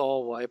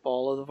Gamsol, wipe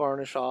all of the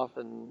varnish off,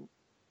 and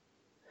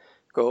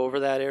go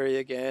over that area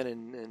again,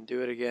 and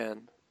do it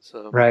again.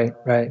 So right.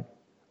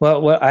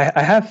 Well, what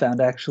I have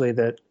found actually,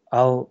 that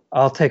I'll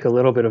take a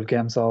little bit of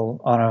Gamsol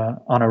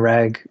on a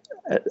rag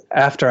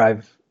after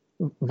I've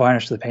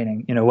varnish the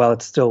painting, while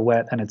it's still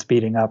wet and it's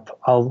beating up.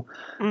 I'll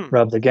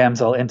rub the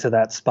Gamsol into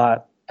that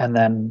spot and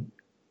then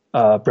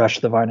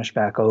brush the varnish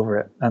back over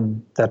it,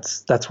 and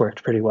that's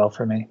worked pretty well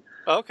for me.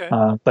 Okay.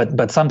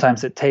 But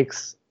sometimes it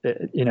takes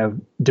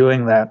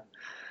doing that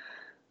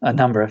a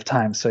number of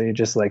times, so you're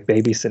just like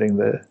babysitting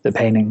the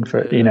painting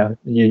for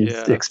you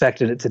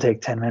expected it to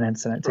take 10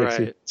 minutes and it takes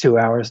you 2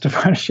 hours to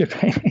varnish your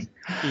painting.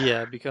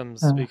 Yeah, it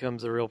becomes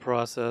a real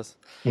process.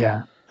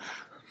 Yeah.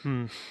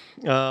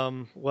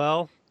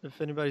 Well, if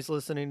anybody's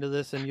listening to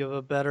this and you have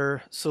a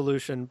better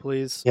solution,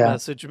 please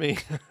message me.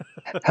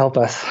 Help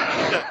us.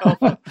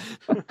 Help us.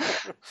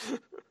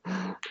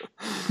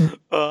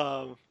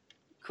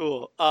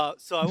 Cool.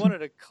 So I wanted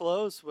to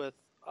close with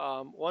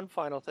one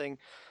final thing.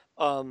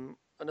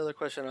 Another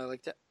question I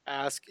like to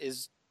ask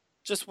is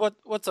just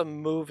what's a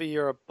movie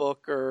or a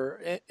book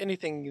or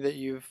anything that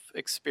you've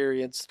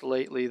experienced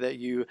lately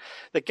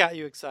that got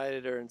you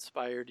excited or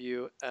inspired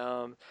you.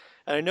 And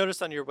I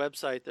noticed on your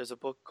website there's a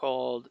book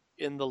called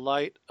In the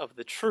Light of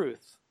the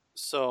Truth.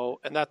 So,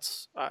 and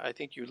that's I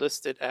think you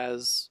list it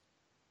as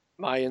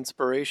my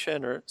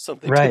inspiration or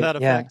something to Right. that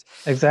Yeah. effect.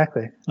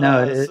 Exactly.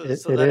 No, So it that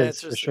is for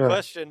answers the sure.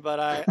 question, but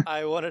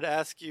I wanted to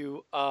ask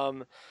you,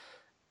 and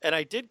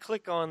I did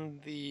click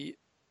on the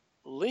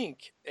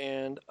link,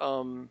 and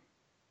um,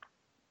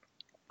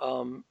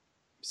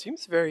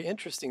 seems very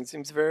interesting.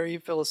 Seems very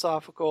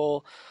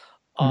philosophical.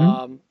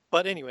 Hmm.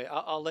 But anyway,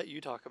 I'll let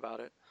you talk about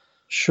it.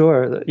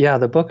 Sure. Yeah,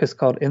 the book is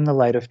called In the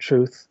Light of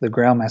Truth, The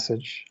Grail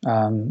Message.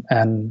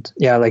 And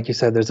yeah, like you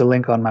said, there's a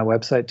link on my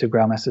website to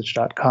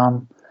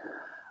grailmessage.com.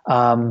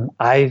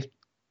 I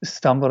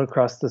stumbled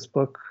across this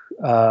book,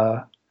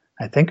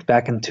 I think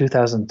back in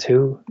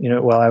 2002,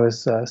 while I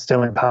was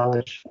still in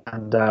college.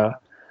 And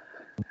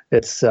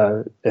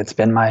it's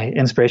been my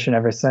inspiration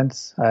ever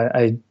since.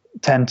 I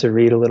tend to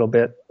read a little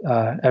bit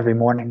every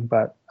morning,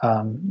 but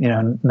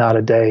not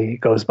a day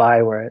goes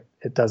by where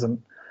it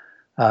doesn't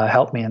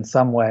help me in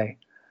some way.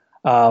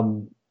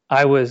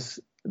 I was,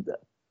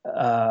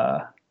 uh,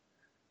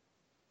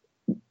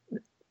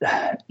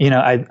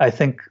 I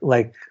think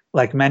like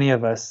many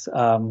of us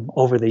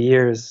over the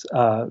years,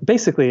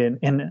 basically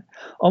in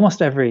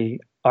almost every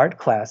art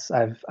class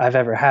I've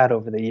ever had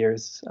over the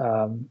years,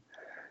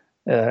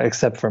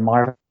 except for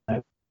Marvin and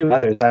a few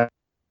others,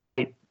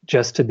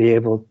 just to be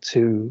able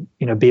to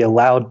be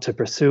allowed to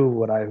pursue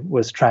what I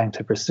was trying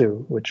to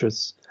pursue, which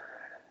was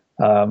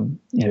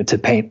to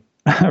paint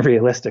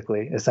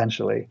realistically,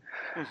 essentially.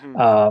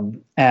 Hmm.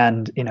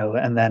 And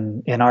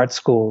then in art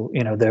school,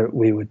 there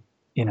we would,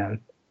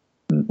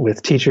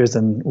 with teachers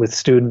and with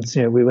students,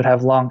 we would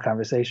have long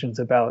conversations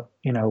about,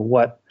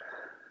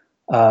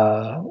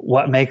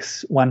 what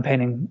makes one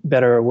painting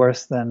better or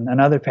worse than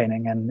another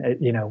painting, and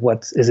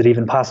is it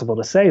even possible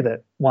to say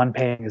that one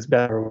painting is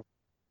better than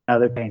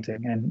another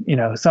painting? And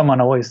someone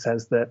always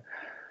says that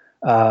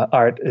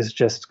art is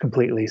just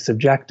completely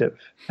subjective,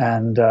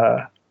 and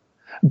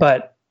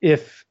but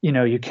if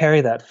you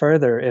carry that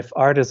further, if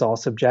art is all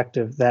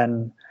subjective,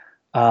 then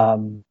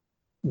um,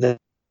 the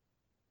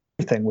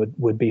everything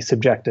would be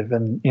subjective,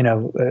 and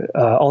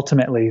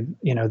ultimately,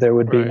 there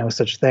would be Right. no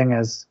such thing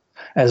as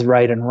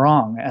right and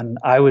wrong. And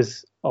I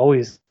was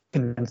always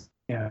convinced,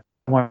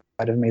 more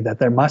side of me, that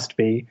there must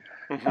be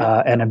Hmm.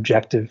 an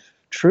objective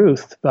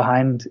truth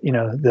behind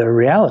the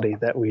reality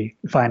that we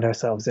find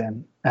ourselves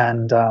in.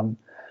 And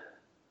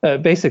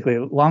basically,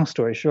 long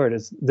story short,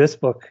 is this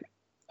book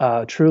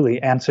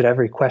truly answered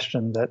every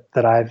question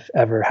that I've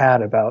ever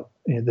had about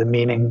the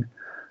meaning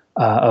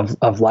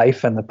of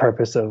life and the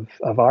purpose of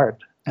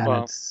art, and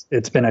Wow.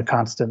 it's been a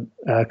constant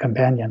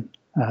companion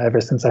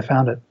ever since I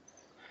found it.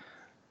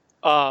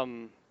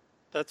 Um,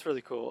 that's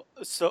really cool.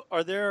 So,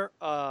 are there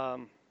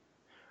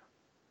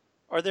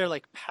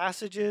like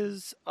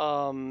passages?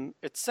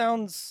 It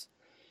sounds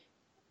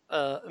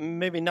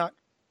maybe not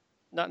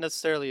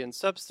necessarily in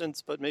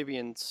substance, but maybe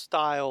in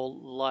style.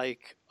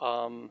 Like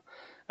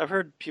I've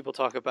heard people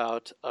talk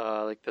about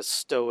like the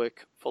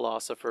Stoic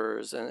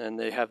philosophers, and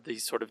they have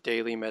these sort of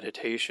daily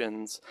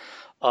meditations.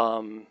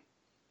 Um,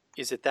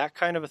 is it that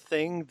kind of a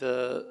thing?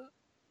 The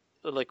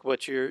like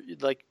what you're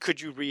like? Could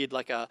you read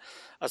like a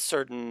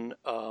certain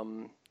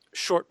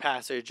short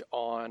passage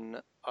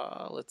on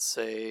let's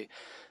say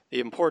the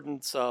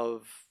importance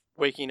of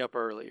waking up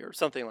early or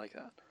something like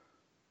that?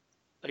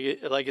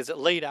 Like is it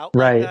laid out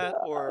like Right. that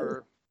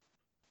or?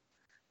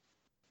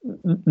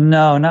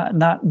 No,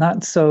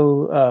 not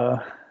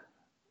so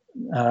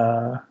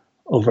uh,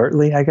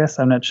 overtly, I guess.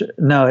 I'm not sure.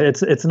 No,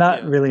 it's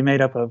not Yeah. really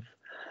made up of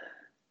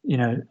you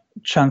know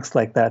chunks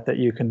like that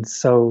you can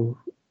so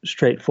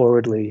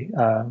straightforwardly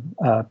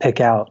pick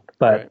out.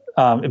 Right.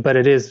 But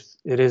it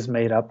is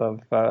made up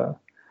of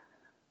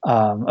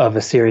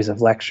a series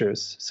of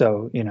lectures.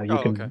 So you Oh,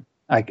 okay. can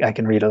I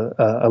can read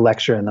a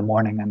lecture in the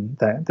morning, and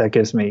that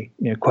gives me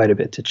quite a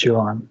bit to chew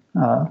on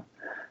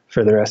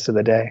for the rest of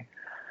the day.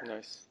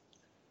 Nice.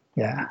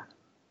 Yeah.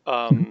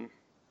 Um,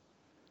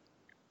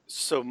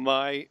 so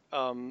my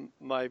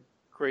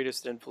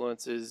greatest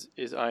influence is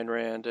Ayn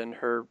Rand and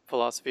her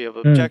philosophy of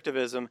Mm.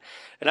 objectivism,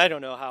 and I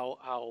don't know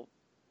how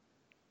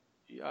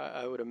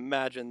I would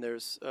imagine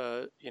there's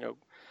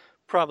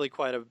probably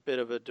quite a bit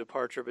of a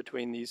departure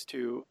between these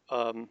two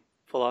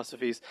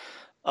philosophies.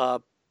 Uh,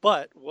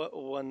 but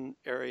one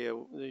area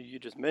you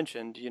just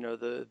mentioned,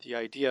 the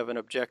idea of an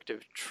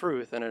objective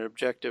truth and an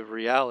objective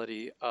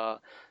reality,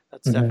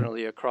 that's Hmm.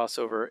 definitely a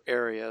crossover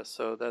area.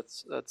 So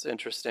that's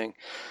interesting.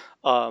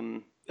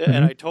 And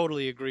I Hmm.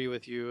 totally agree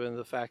with you in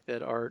the fact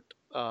that art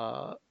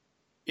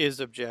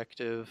is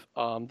objective.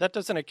 That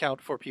doesn't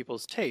account for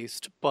people's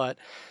taste, but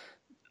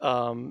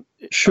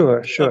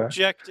Sure, sure.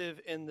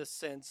 objective in the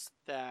sense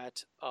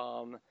that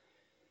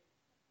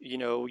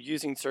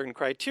using certain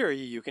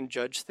criteria, you can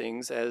judge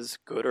things as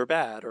good or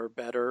bad or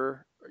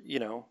better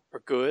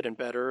are good and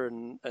better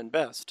and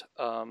best.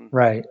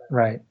 Right.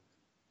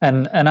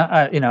 And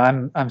I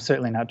I'm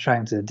certainly not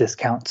trying to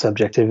discount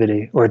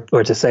subjectivity or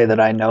to say that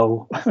I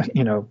know,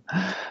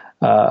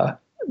 uh,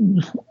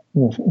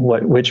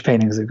 which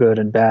paintings are good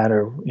and bad,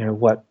 or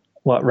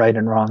what right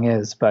and wrong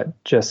is,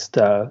 but just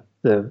the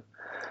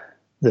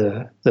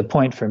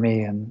point for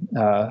me, and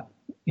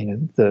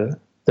the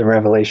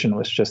revelation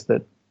was just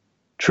that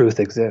truth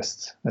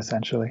exists,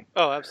 essentially.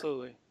 Oh,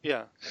 absolutely.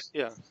 Yeah.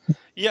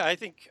 I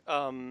think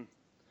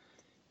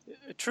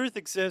truth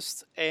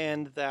exists,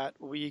 and that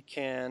we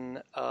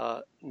can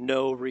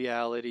know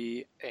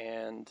reality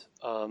and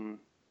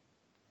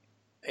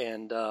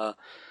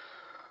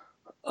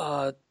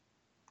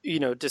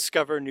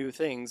discover new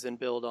things and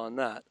build on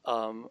that.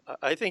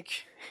 I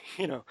think,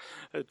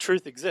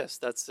 truth exists.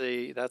 That's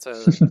a that's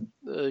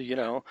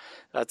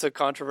a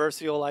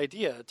controversial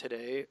idea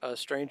today,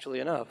 strangely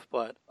enough,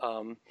 but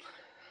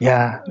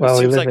Yeah, it well,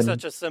 we seems live like in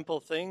such a simple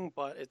thing,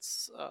 but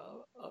it's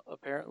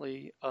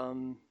apparently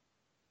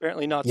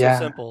not so yeah,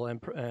 simple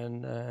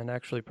and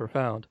actually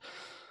profound.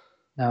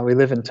 no, we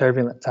live in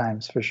turbulent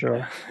times for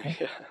sure.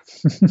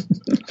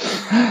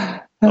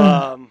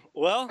 Yeah.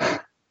 Well,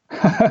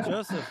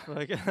 Joseph,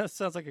 I guess that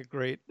sounds like a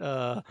great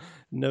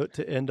note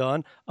to end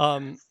on.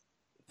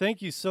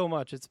 Thank you so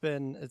much. It's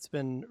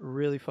been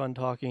really fun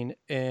talking.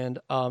 And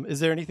is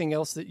there anything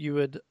else that you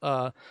would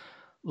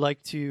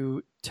like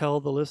to tell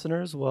the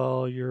listeners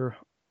while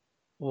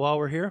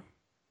we're here?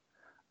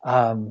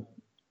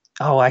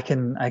 I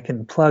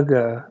can plug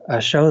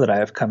a show that I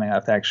have coming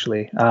up,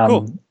 actually.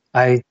 Cool.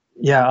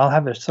 I'll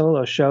have a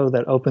solo show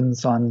that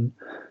opens on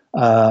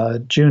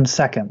June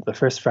 2nd, the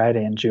first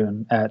Friday in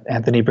June, at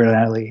Anthony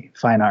Brunelli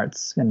Fine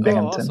Arts in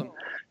Binghamton. Awesome.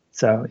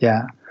 So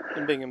yeah.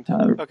 In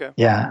Binghamton. Okay.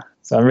 Yeah.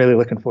 So I'm really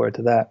looking forward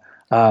to that.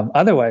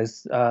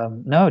 Otherwise,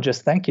 no,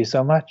 just thank you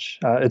so much.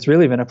 It's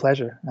really been a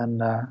pleasure,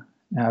 and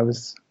I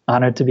was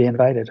honored to be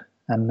invited.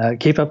 And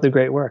keep up the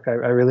great work. I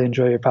really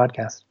enjoy your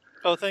podcast.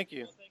 Oh, thank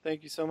you.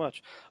 Thank you so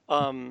much.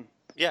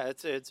 Yeah,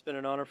 it's been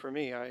an honor for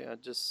me. I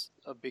just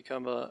I've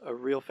become a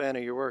real fan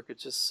of your work.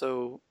 It's just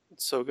so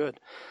good.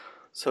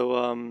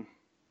 So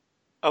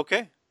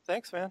okay,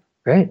 thanks, man.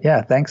 Great.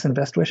 Yeah, thanks and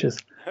best wishes.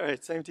 All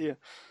right, same to you.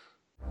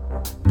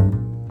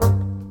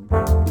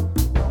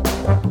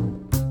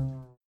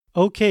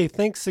 Okay,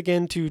 thanks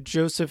again to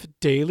Joseph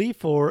Daly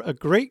for a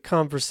great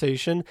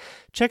conversation.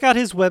 Check out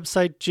his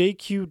website,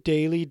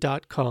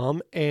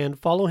 jqdaily.com, and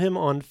follow him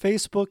on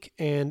Facebook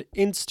and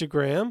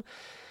Instagram.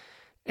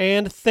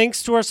 And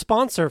thanks to our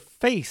sponsor,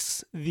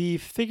 FACE, the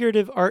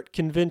Figurative Art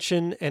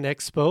Convention and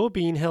Expo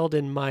being held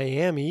in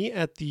Miami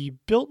at the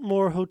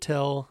Biltmore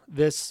Hotel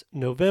this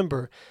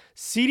November.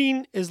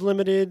 Seating is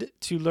limited.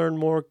 To learn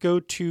more, go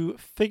to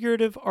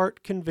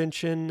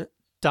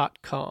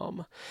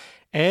figurativeartconvention.com.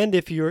 And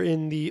if you're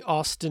in the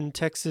Austin,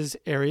 Texas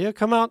area,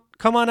 come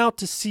on out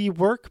to see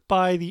work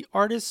by the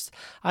artists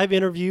I've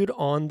interviewed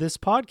on this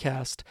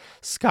podcast.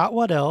 Scott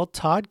Waddell,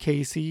 Todd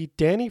Casey,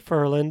 Danny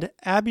Furland,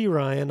 Abby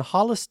Ryan,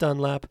 Hollis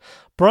Dunlap,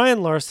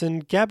 Brian Larson,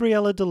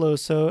 Gabriella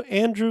Deloso,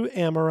 Andrew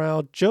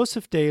Amaral,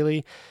 Joseph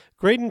Daly,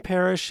 Graydon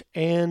Parrish,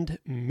 and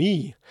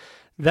me.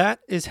 That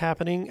is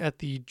happening at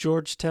the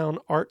Georgetown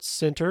Arts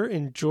Center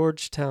in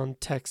Georgetown,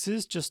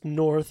 Texas, just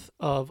north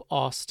of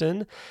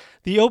Austin.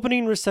 The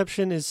opening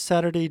reception is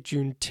Saturday,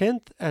 June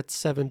 10th at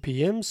 7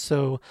 p.m.,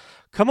 so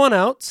come on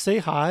out, say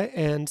hi,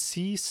 and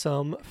see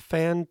some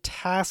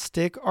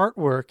fantastic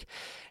artwork.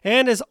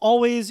 And as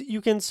always,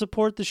 you can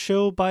support the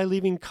show by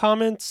leaving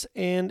comments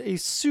and a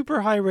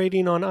super high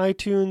rating on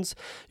iTunes.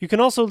 You can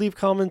also leave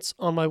comments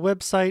on my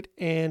website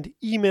and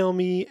email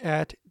me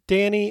at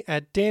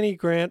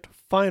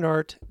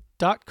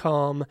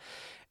danny@dannygrantfineart.com.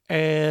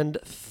 And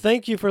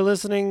thank you for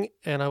listening,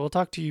 and I will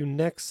talk to you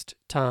next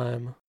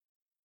time.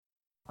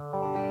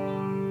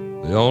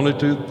 The only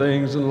two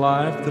things in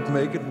life that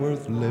make it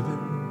worth living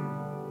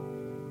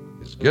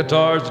is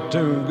guitars that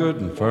tune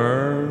good and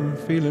firm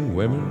feeling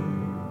women.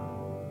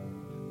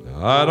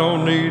 Now, I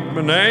don't need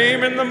my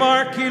name in the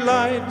marquee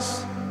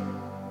lights.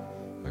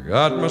 I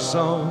got my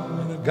song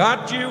and I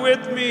got you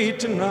with me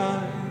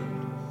tonight.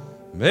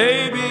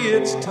 Maybe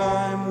it's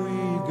time we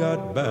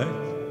got back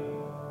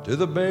to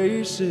the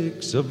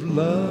basics of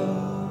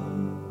love.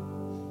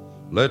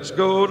 Let's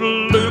go to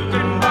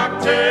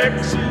Lukenbach,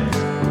 Texas,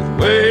 with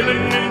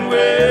Waylon and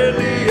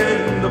Willie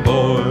and the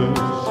boys.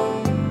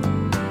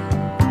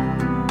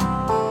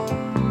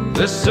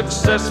 This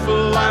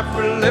successful life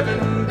we're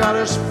living got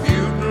us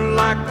feuding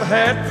like the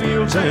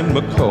Hatfields and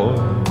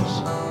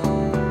McCoys.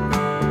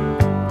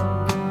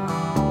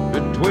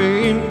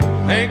 Between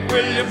Hank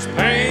Williams'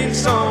 pain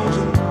songs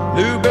and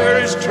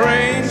Newberry's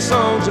train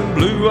songs and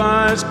Blue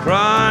Eyes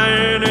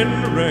crying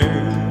in the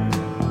rain.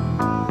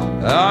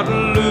 Out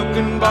in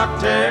Lukenbach,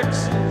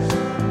 Texas,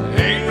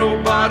 ain't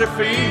nobody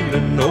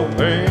feeling no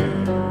pain.